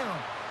touchdown.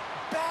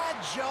 Bad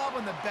job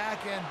on the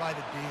back end by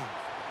the D.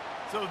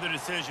 So the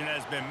decision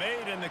has been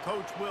made, and the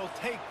coach will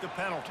take the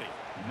penalty.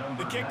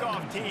 The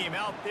kickoff team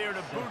out there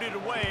to boot it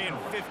away and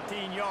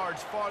 15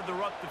 yards farther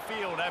up the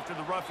field after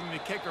the roughing the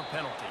kicker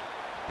penalty.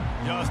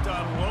 Just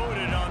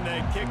unloaded on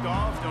that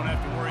kickoff. Don't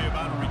have to worry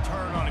about a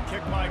return on a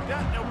kick like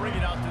that. They'll bring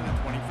it out to the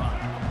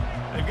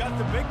 25. They've got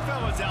the big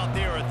fellas out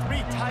there. A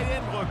 3 tight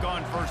end look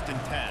on 1st and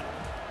 10.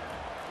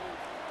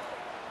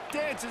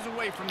 Dances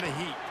away from the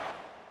heat.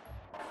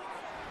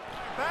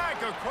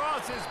 Back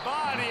across his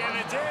body, and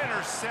it's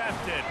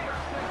intercepted.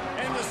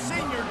 And the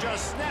senior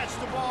just snatched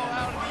the ball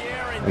out of the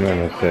air and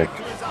gave it back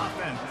to his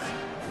offense.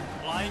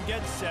 Line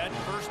gets set,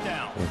 1st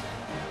down.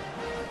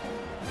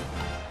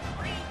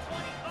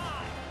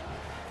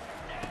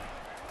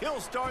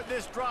 He'll start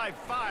this drive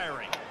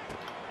firing.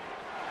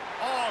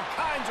 All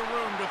kinds of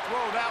room to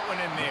throw that one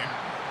in there.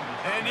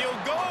 And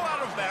he'll go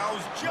out of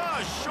bounds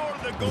just short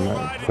of the goal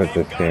line, and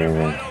they've got it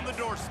right on the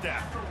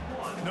doorstep.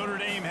 Notre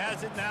Dame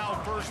has it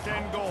now, 1st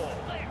and goal.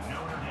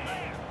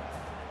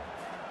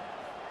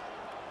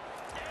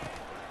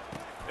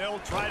 They'll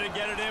try to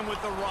get it in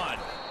with the run.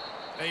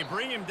 They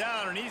bring him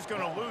down, and he's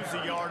going to lose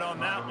a yard on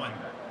that one.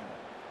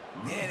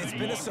 Man, it's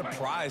been a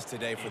surprise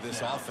today for this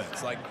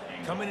offense. Like,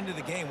 coming into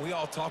the game, we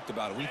all talked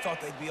about it. We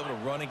thought they'd be able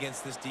to run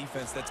against this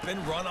defense that's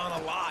been run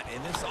on a lot,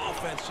 and this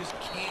offense just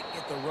can't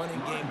get the running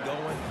game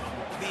going.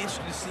 It'll be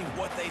interesting to see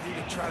what they do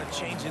to try to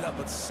change it up,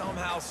 but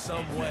somehow,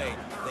 some way,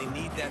 they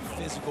need that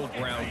physical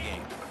ground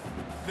game.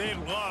 They'd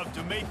love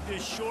to make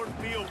this short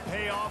field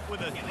pay off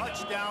with a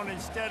touchdown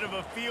instead of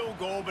a field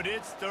goal, but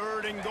it's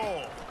 3rd and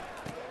goal.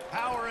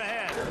 Power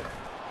ahead.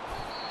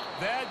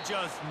 That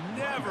just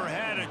never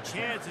had a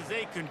chance as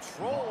they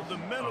controlled the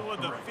middle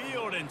of the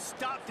field and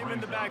stopped him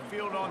in the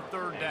backfield on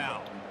 3rd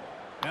down.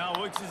 Now it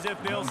looks as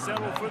if they'll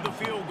settle for the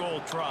field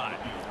goal try.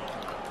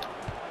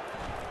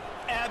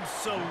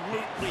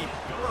 Absolutely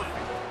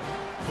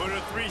perfect. Put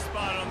a 3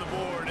 spot on the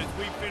board as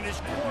we finish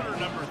quarter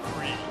number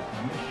 3.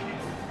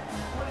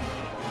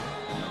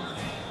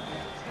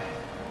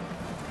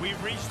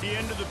 We've reached the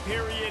end of the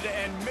period,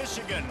 and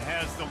Michigan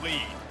has the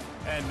lead.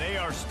 And they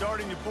are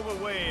starting to pull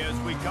away as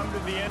we come to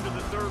the end of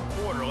the 3rd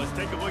quarter. Let's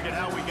take a look at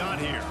how we got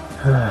here.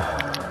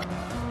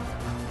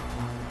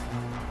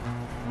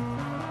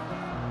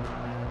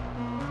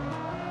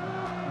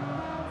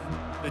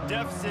 The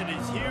deficit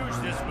is huge.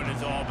 This one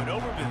is all but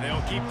over, but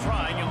they'll keep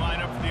trying and line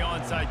up for the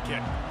onside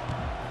kick.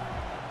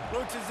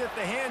 Looks as if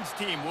the hands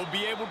team will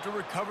be able to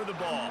recover the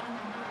ball.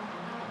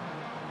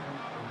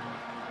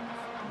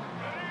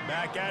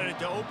 Back at it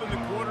to open the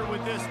quarter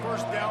with this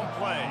 1st down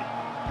play.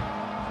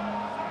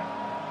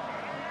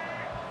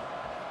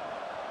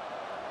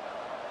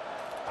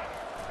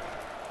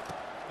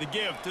 The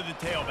give to the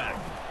tailback.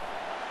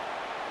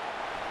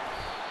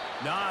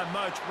 Not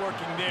much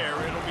working there.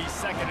 It'll be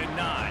 2nd and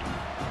 9.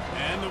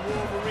 And the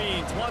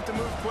Wolverines want to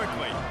move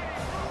quickly.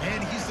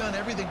 And he's done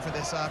everything for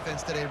this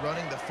offense today,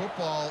 running the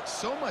football,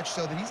 so much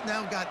so that he's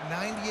now got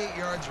 98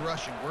 yards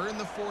rushing. We're in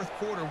the 4th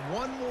quarter.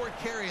 One more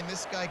carry, and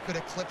this guy could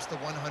eclipse the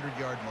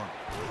 100-yard mark.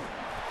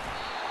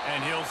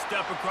 And he'll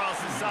step across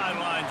the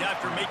sidelines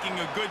after making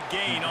a good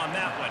gain on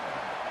that one.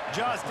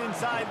 Just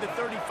inside the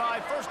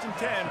 35, 1st and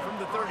 10 from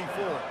the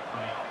 34.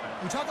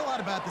 We talk a lot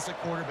about this at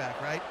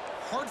quarterback, right?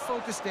 Hard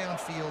focus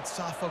downfield,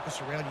 soft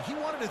focus around you.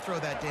 He wanted to throw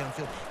that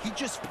downfield. He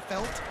just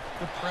felt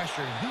the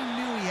pressure. He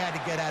knew he had to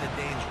get out of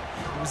danger.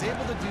 He was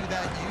able to do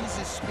that, use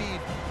his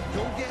speed,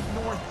 go get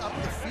north up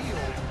the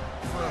field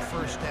for a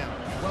 1st down.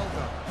 Well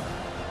done.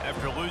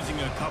 After losing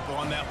a couple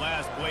on that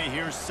last play,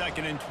 here's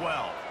 2nd and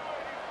 12.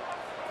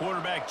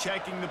 Quarterback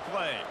checking the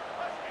play.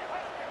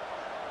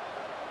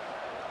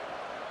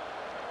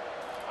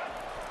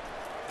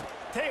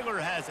 Taylor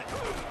has it.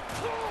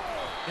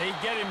 They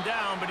get him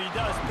down, but he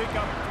does pick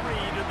up 3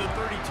 to the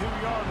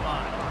 32-yard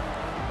line.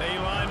 They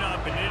line up,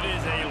 and it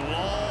is a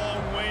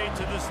long way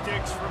to the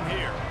sticks from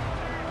here.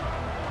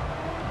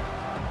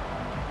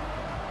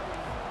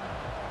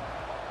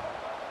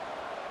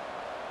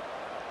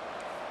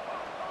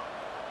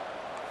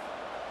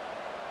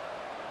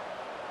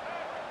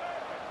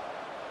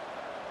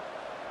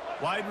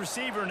 Wide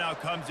receiver now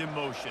comes in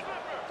motion.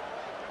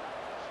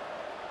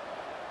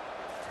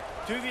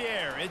 To the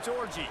air, it's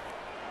Orji.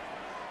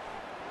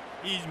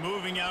 He's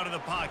moving out of the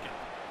pocket.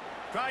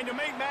 Trying to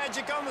make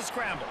magic on the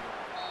scramble.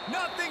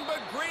 Nothing but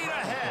green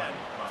ahead.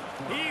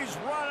 He's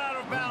run out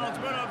of bounds,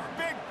 but a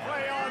big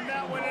play on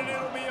that one, and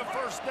it'll be a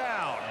first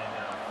down.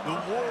 The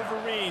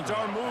Wolverines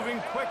are moving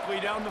quickly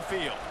down the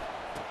field.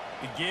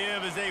 The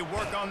give as they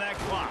work on that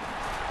clock.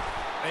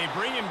 They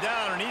bring him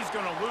down, and he's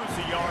going to lose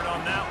a yard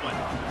on that one.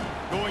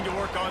 Going to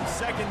work on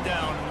second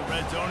down in the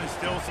red zone, and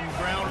still some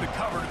ground to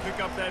cover to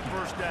pick up that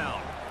first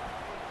down.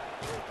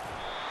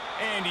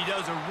 And he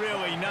does a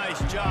really nice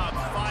job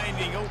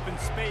finding open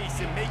space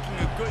and making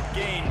a good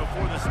gain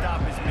before the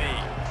stop is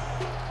made.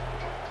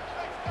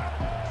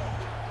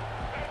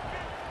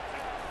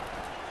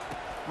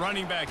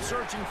 Running back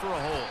searching for a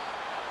hole.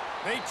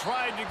 They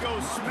tried to go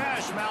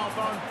smash mouth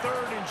on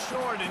 3rd and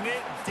short, and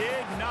it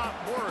did not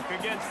work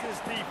against this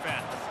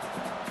defense.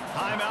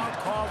 Timeout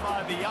called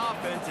by the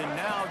offense, and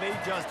now they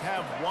just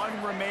have one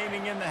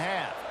remaining in the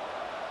half.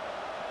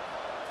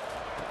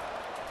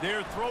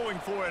 They're throwing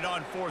for it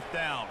on 4th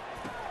down.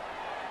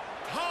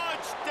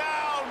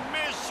 Touchdown,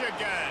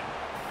 Michigan!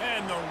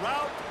 And the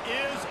route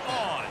is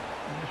on.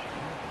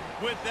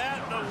 With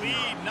that, the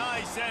lead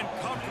nice and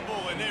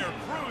comfortable, and they're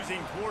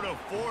cruising toward a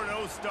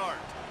 4-0 start.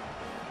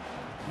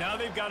 Now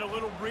they've got a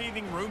little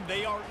breathing room.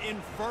 They are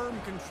in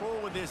firm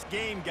control of this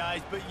game,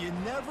 guys, but you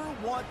never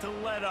want to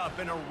let up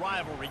in a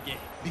rivalry game.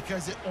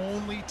 Because it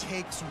only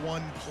takes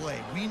one play.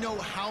 We know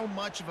how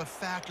much of a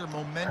factor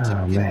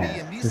momentum can be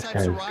in these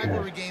types of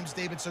rivalry games,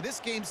 David, so this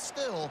game's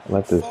still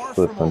far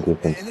from over.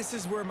 And this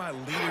is where my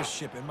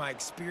leadership and my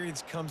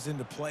experience comes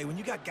into play. When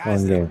you got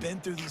guys that have been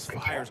through these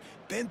fires,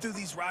 been through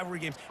these rivalry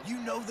games, you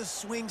know the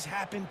swings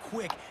happen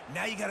quick.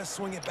 Now you got to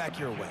swing it back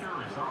your way.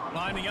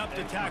 Lining up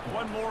to tack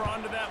one more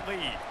onto that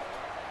lead.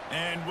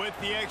 And with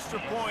the extra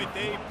point,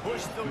 they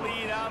push the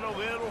lead out a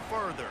little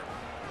further.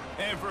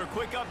 And for a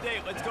quick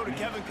update, let's go to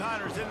Kevin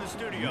Connors in the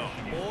studio.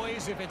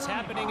 Boys, if it's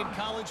happening in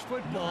college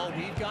football,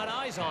 we've got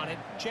eyes on it.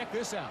 Check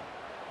this out.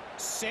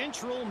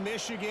 Central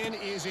Michigan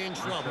is in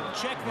trouble.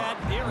 Check that.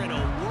 They're in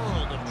a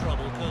world of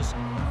trouble because,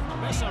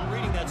 unless I'm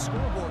reading that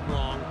scoreboard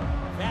wrong,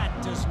 that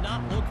does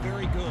not look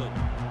very good.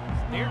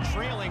 They're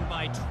trailing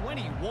by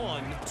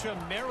 21 to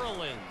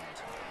Maryland.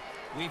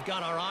 We've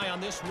got our eye on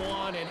this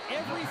one and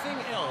everything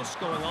else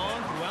going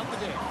on throughout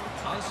the day.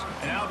 Guys?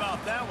 And how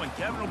about that one?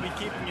 Kevin will be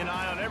keeping an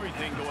eye on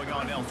everything going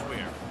on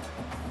elsewhere.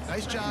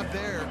 Nice job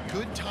there.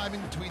 Good timing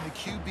between the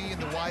QB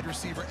and the wide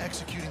receiver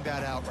executing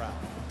that out route.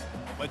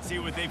 Let's see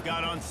what they've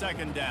got on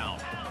second down.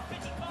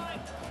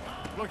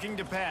 Looking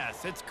to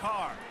pass. It's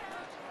Carr.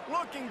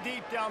 Looking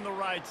deep down the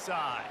right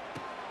side.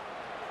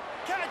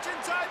 Catch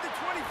inside the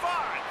 25.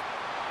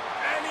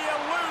 And he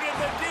eluded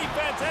the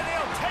defense, and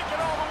he'll take it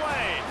all the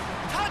way.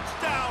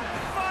 Touchdown,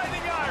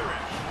 Fighting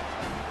Irish.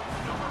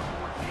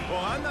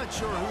 Well, I'm not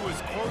sure who was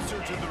closer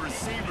to the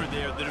receiver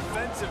there, the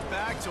defensive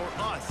backs or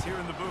us here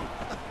in the booth.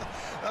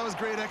 That was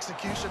great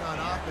execution on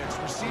offense.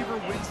 Receiver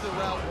wins the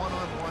route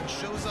one-on-one,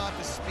 shows off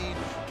his speed,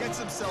 gets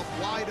himself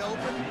wide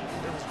open.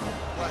 There was no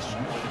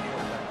question that the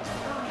quarterback was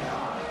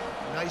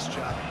there. Nice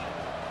job.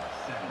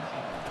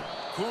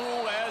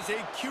 Cool as a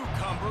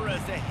cucumber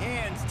as the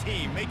hands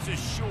team makes a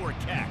sure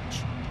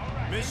catch.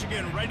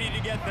 Michigan ready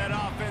to get that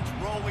offense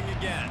rolling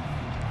again.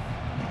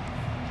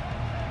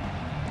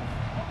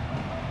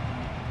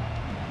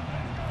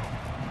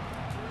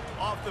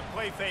 Off the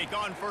play fake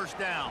on first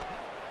down.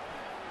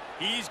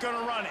 He's going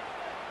to run it.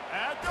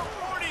 At the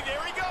 40,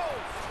 there he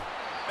goes.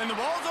 And the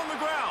ball's on the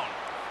ground.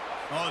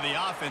 Oh,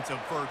 the offense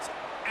averts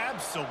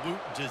absolute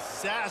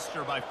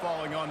disaster by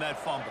falling on that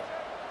fumble.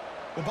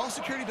 Well, ball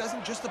security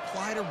doesn't just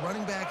apply to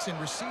running backs and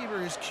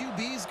receivers.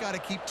 QB's got to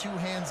keep two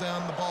hands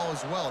on the ball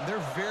as well. And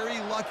they're very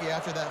lucky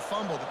after that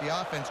fumble that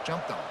the offense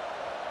jumped on.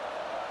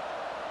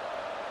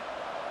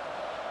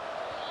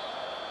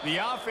 The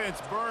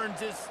offense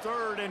burns its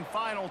third and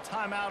final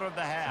timeout of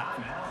the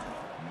half.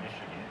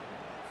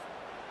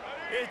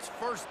 It's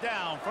first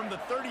down from the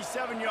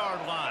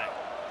 37-yard line.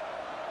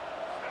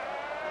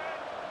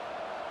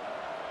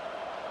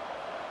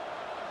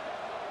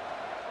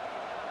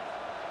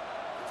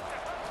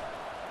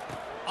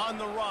 On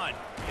the run,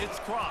 it's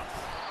Cross.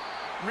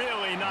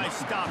 Really nice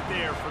stop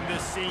there from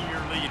this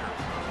senior leader.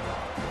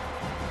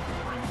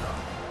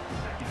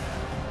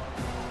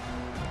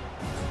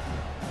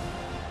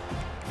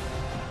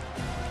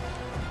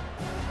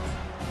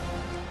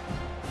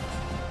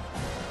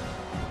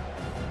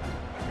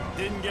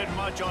 Didn't get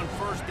much on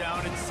first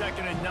down. It's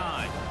 2nd and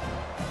 9.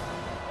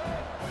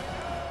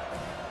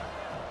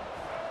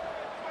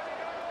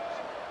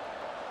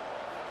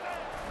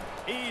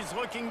 He's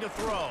looking to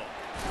throw.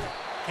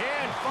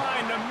 Can't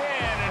find a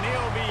man, and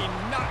he'll be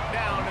knocked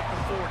down at the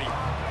 40.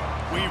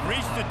 We've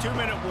reached the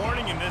 2-minute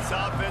warning, and this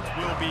offense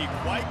will be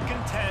quite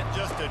content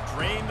just to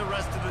drain the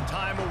rest of the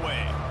time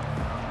away.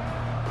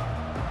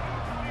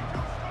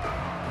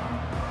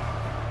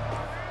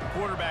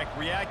 Quarterback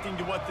reacting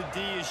to what the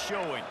D is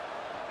showing.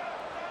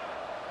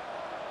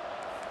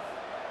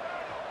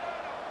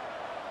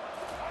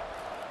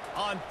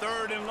 on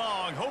 3rd and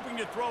long, hoping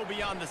to throw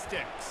beyond the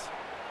sticks.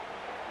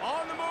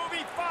 On the move,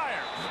 he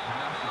fires.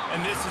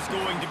 And this is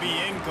going to be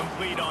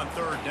incomplete on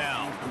 3rd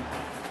down.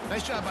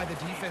 Nice job by the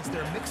defense.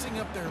 They're mixing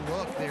up their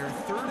look. They're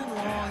 3rd and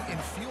long in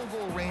field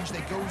goal range.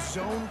 They go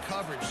zone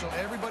coverage. So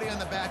everybody on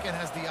the back end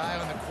has the eye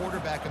on the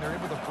quarterback, and they're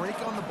able to break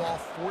on the ball,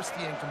 force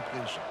the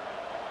incompletion.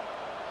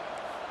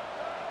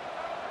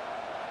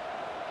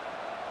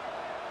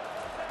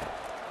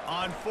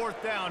 On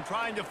 4th down,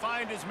 trying to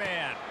find his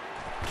man.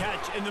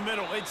 Catch in the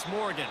middle, it's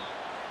Morgan.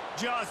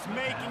 Just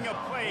making a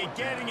play,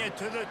 getting it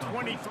to the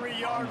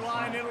 23-yard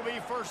line. It'll be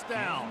 1st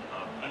down.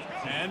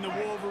 And the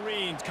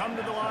Wolverines come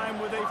to the line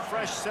with a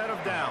fresh set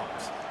of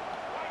downs.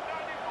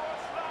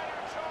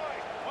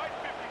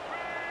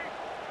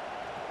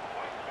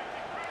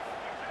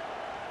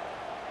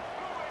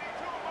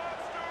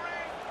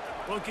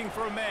 Looking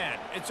for a man.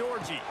 It's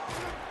Orji.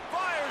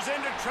 Fires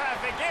into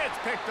traffic. It's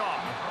picked off.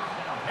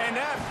 And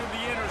after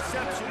the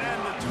interception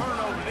and the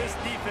turnover, this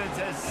defense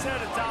has set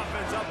its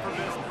offense up for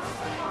business.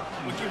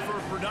 Looking for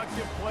a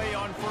productive play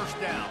on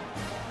 1st down.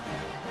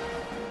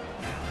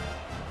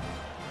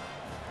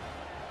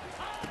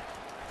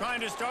 Trying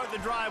to start the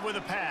drive with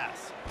a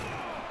pass.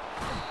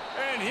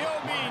 And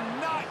he'll be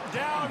knocked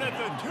down at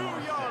the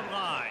 2-yard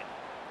line.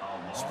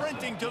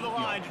 Sprinting to the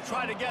line to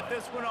try to get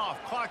this one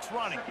off. Clock's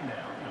running.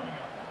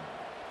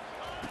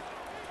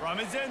 From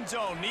his end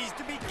zone, needs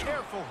to be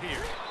careful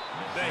here.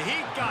 The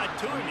heat got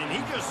to him, and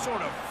he just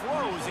sort of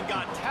froze and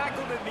got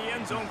tackled in the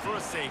end zone for a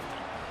safety.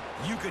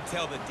 You could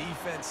tell the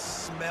defense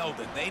smelled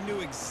it. They knew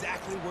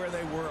exactly where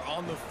they were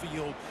on the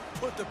field,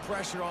 put the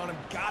pressure on him,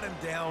 got him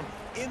down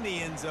in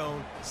the end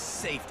zone.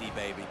 Safety,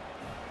 baby.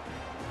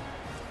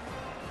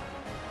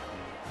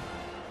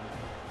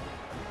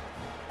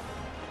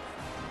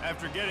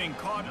 After getting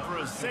caught for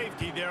a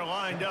safety, they're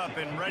lined up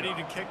and ready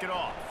to kick it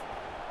off.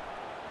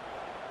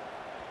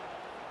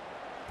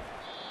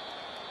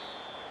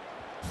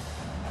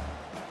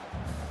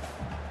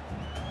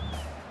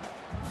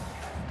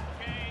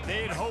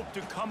 They'd hoped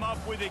to come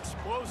up with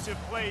explosive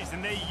plays,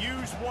 and they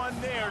used one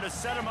there to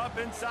set them up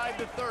inside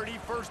the 30,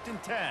 1st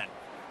and 10.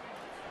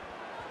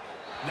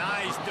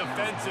 Nice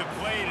defensive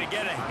play to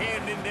get a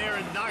hand in there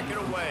and knock it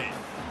away.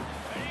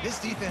 This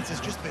defense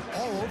has just been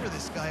all over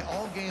this guy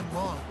all game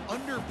long.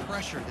 Under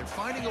pressure, they're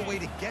finding a way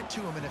to get to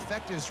him and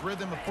affect his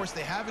rhythm. Of course,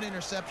 they have an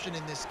interception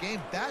in this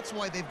game. That's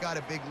why they've got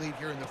a big lead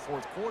here in the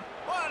 4th quarter.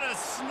 What a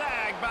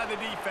snag by the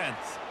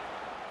defense.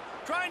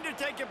 Trying to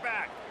take it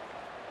back.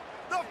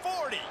 The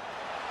 40.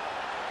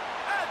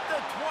 At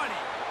the 20.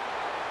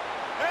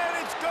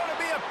 And it's going to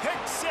be a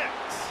pick 6.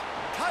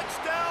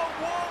 Touchdown,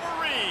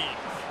 Wolverines.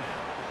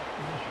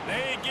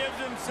 They give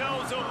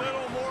themselves a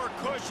little more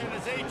cushion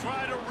as they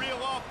try to reel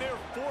off their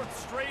 4th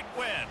straight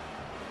win.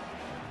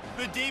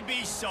 The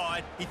DB saw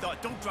it. He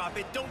thought, don't drop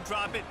it,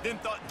 then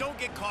thought, don't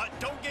get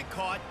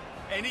caught,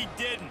 and he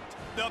didn't.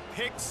 The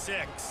pick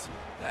 6.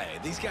 Hey,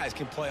 these guys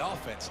can play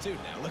offense too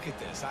now. Look at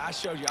this. I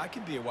showed you I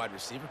can be a wide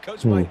receiver.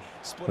 Coach might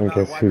split him out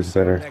a wide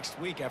receiver next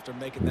week after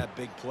making that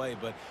big play.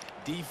 But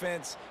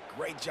defense,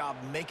 great job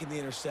making the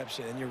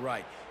interception. And you're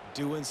right,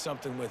 doing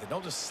something with it.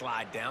 Don't just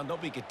slide down. Don't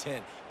be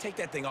content. Take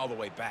that thing all the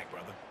way back,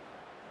 brother.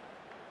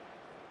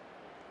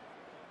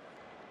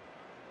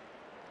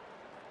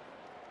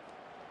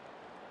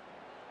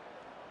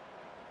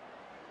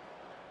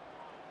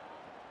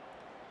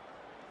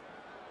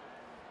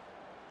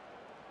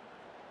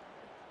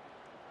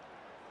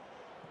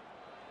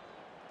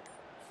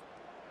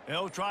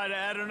 They'll try to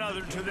add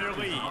another to their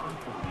lead.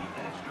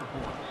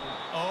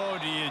 Oh,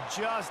 do you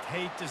just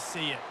hate to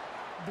see it?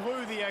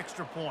 Blew the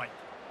extra point.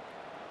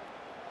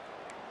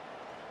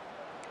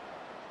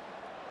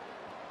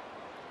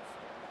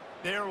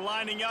 They're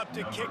lining up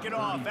to kick it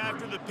off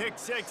after the pick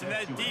 6, and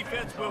that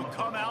defense will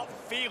come out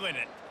feeling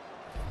it.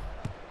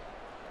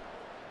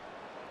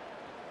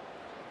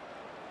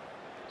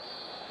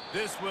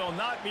 This will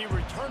not be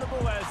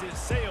returnable as it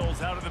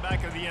sails out of the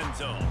back of the end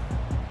zone.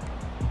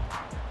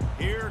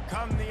 Here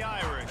come the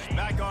Irish,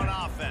 back on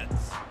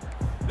offense.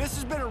 This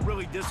has been a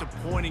really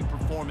disappointing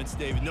performance,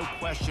 David, no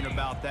question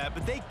about that,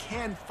 but they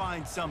can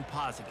find some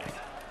positive.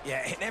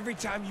 Yeah, and every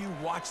time you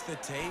watch the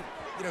tape,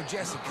 you know,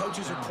 Jesse,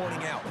 coaches are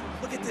pointing out,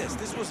 look at this.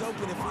 This was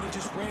open if we'd have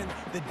just ran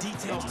the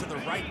details to the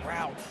right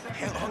route,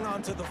 hung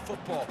on to the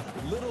football.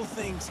 Little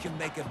things can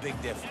make a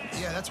big difference.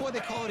 Yeah, that's why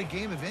they call it a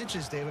game of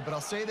inches, David. But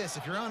I'll say this,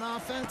 if you're on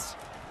offense,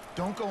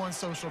 don't go on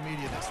social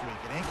media this week.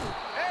 It ain't cool.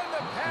 And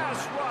the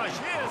pass rush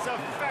is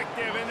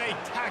effective, and they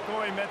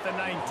tackle him at the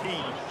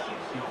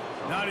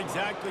 19. Not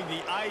exactly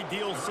the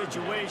ideal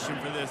situation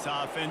for this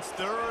offense.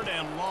 3rd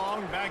and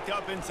long, backed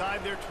up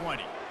inside their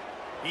 20.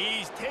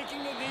 He's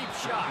taking a deep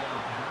shot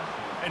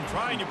and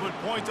trying to put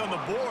points on the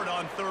board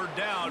on 3rd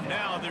down.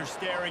 Now they're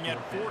staring at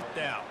 4th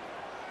down.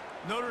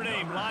 Notre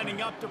Dame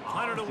lining up to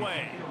punt it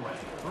away.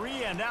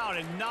 3 and out,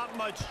 and not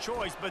much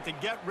choice but to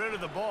get rid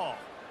of the ball.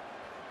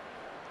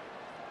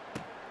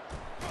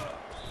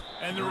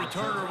 And the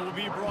returner will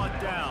be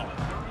brought down.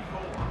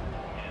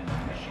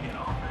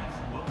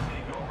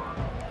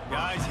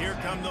 Guys, here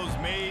come those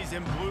maize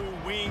and blue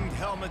winged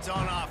helmets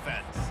on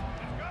offense.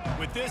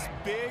 With this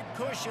big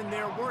cushion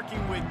they're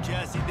working with,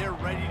 Jesse, they're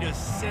ready to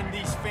send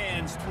these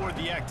fans toward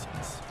the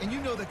exits. And you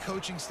know the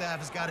coaching staff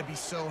has got to be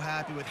so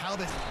happy with how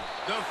this...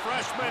 The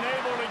freshman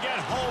able to get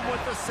home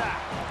with the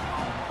sack.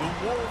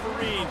 The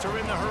Wolverines are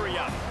in the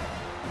hurry-up.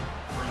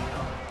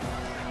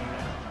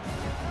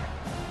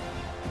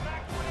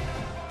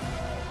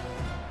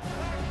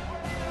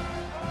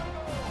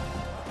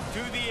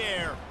 To the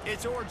air,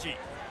 it's Orji.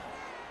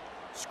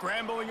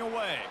 Scrambling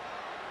away.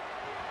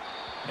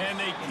 And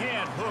they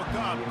can't hook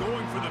up,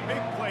 going for the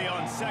big play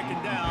on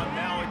second down.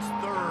 Now it's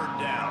third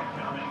down.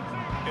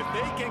 If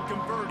they can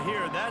convert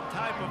here, that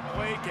type of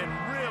play can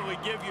really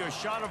give you a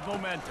shot of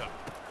momentum.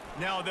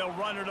 Now they'll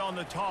run it on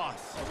the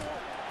toss.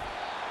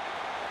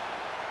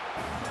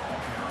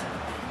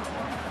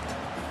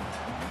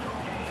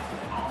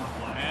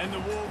 And the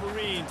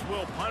Wolverines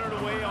will punt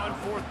it away on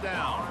fourth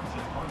down.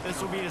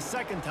 This will be the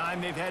second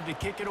time they've had to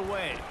kick it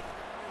away.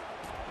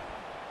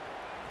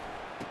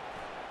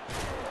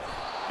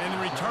 And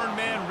the return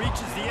man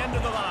reaches the end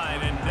of the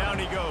line, and down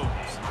he goes.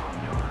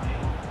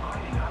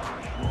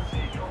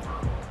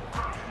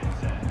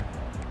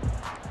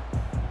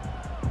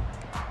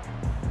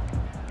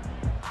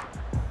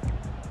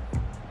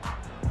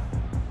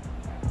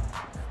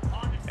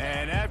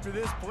 And after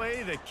this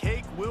play, the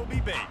cake will be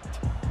baked.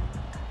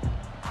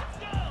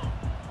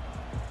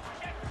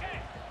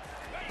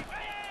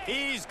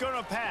 He's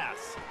going to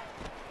pass.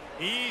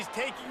 He's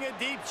taking a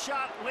deep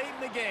shot late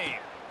in the game.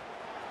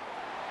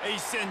 A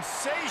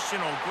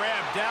sensational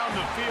grab down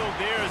the field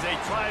there as they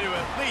try to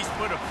at least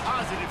put a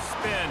positive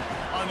spin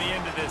on the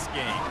end of this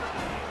game.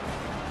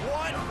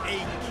 What a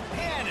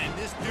cannon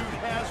this dude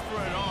has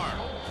for an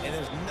arm. And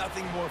there's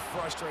nothing more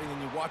frustrating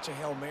than you watch a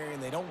Hail Mary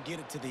and they don't get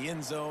it to the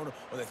end zone,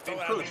 or they throw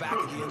it out of the back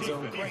of the end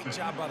zone. Great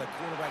job by the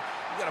quarterback.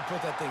 You got to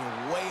put that thing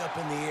way up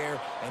in the air,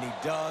 and he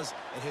does,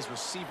 and his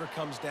receiver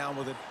comes down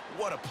with it.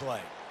 What a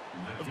play.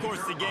 Of course,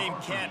 the game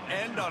can't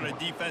end on a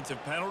defensive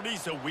penalty,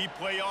 so we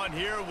play on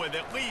here with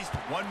at least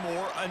one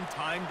more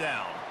untimed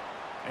down.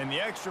 And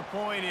the extra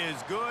point is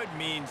good,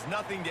 means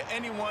nothing to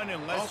anyone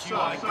unless you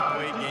like to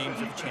play games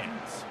of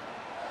chance.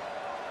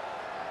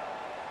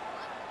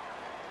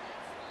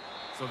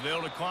 So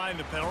they'll decline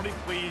the penalty,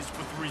 pleased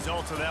with the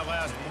results of that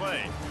last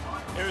play.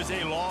 There's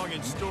a long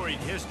and storied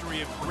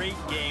history of great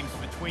games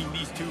between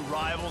these two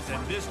rivals,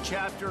 and this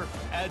chapter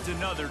adds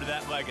another to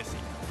that legacy.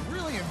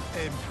 Really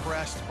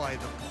impressed by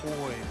the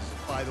poise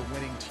by the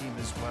winning team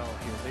as well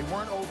here. They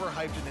weren't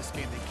overhyped in this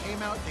game. They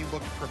came out, they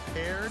looked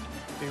prepared,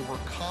 they were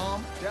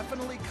calm,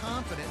 definitely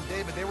confident. And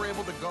David, they were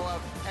able to go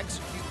out and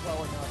execute well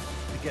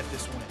enough to get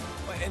this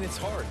win. And it's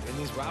hard in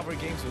these rivalry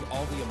games with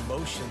all the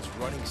emotions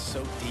running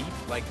so deep.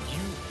 Like,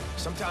 you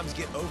sometimes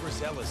get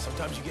overzealous.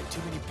 Sometimes you get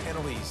too many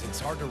penalties. It's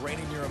hard to rein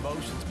in your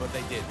emotions, but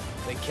they did.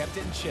 They kept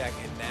it in check,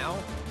 and now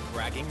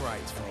bragging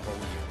rights for a whole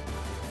year.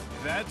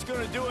 That's going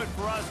to do it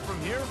for us from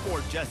here.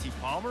 For Jesse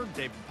Palmer,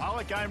 David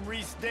Pollack, I'm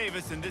Reese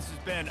Davis, and this has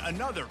been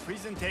another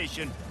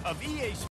presentation of EA Sports.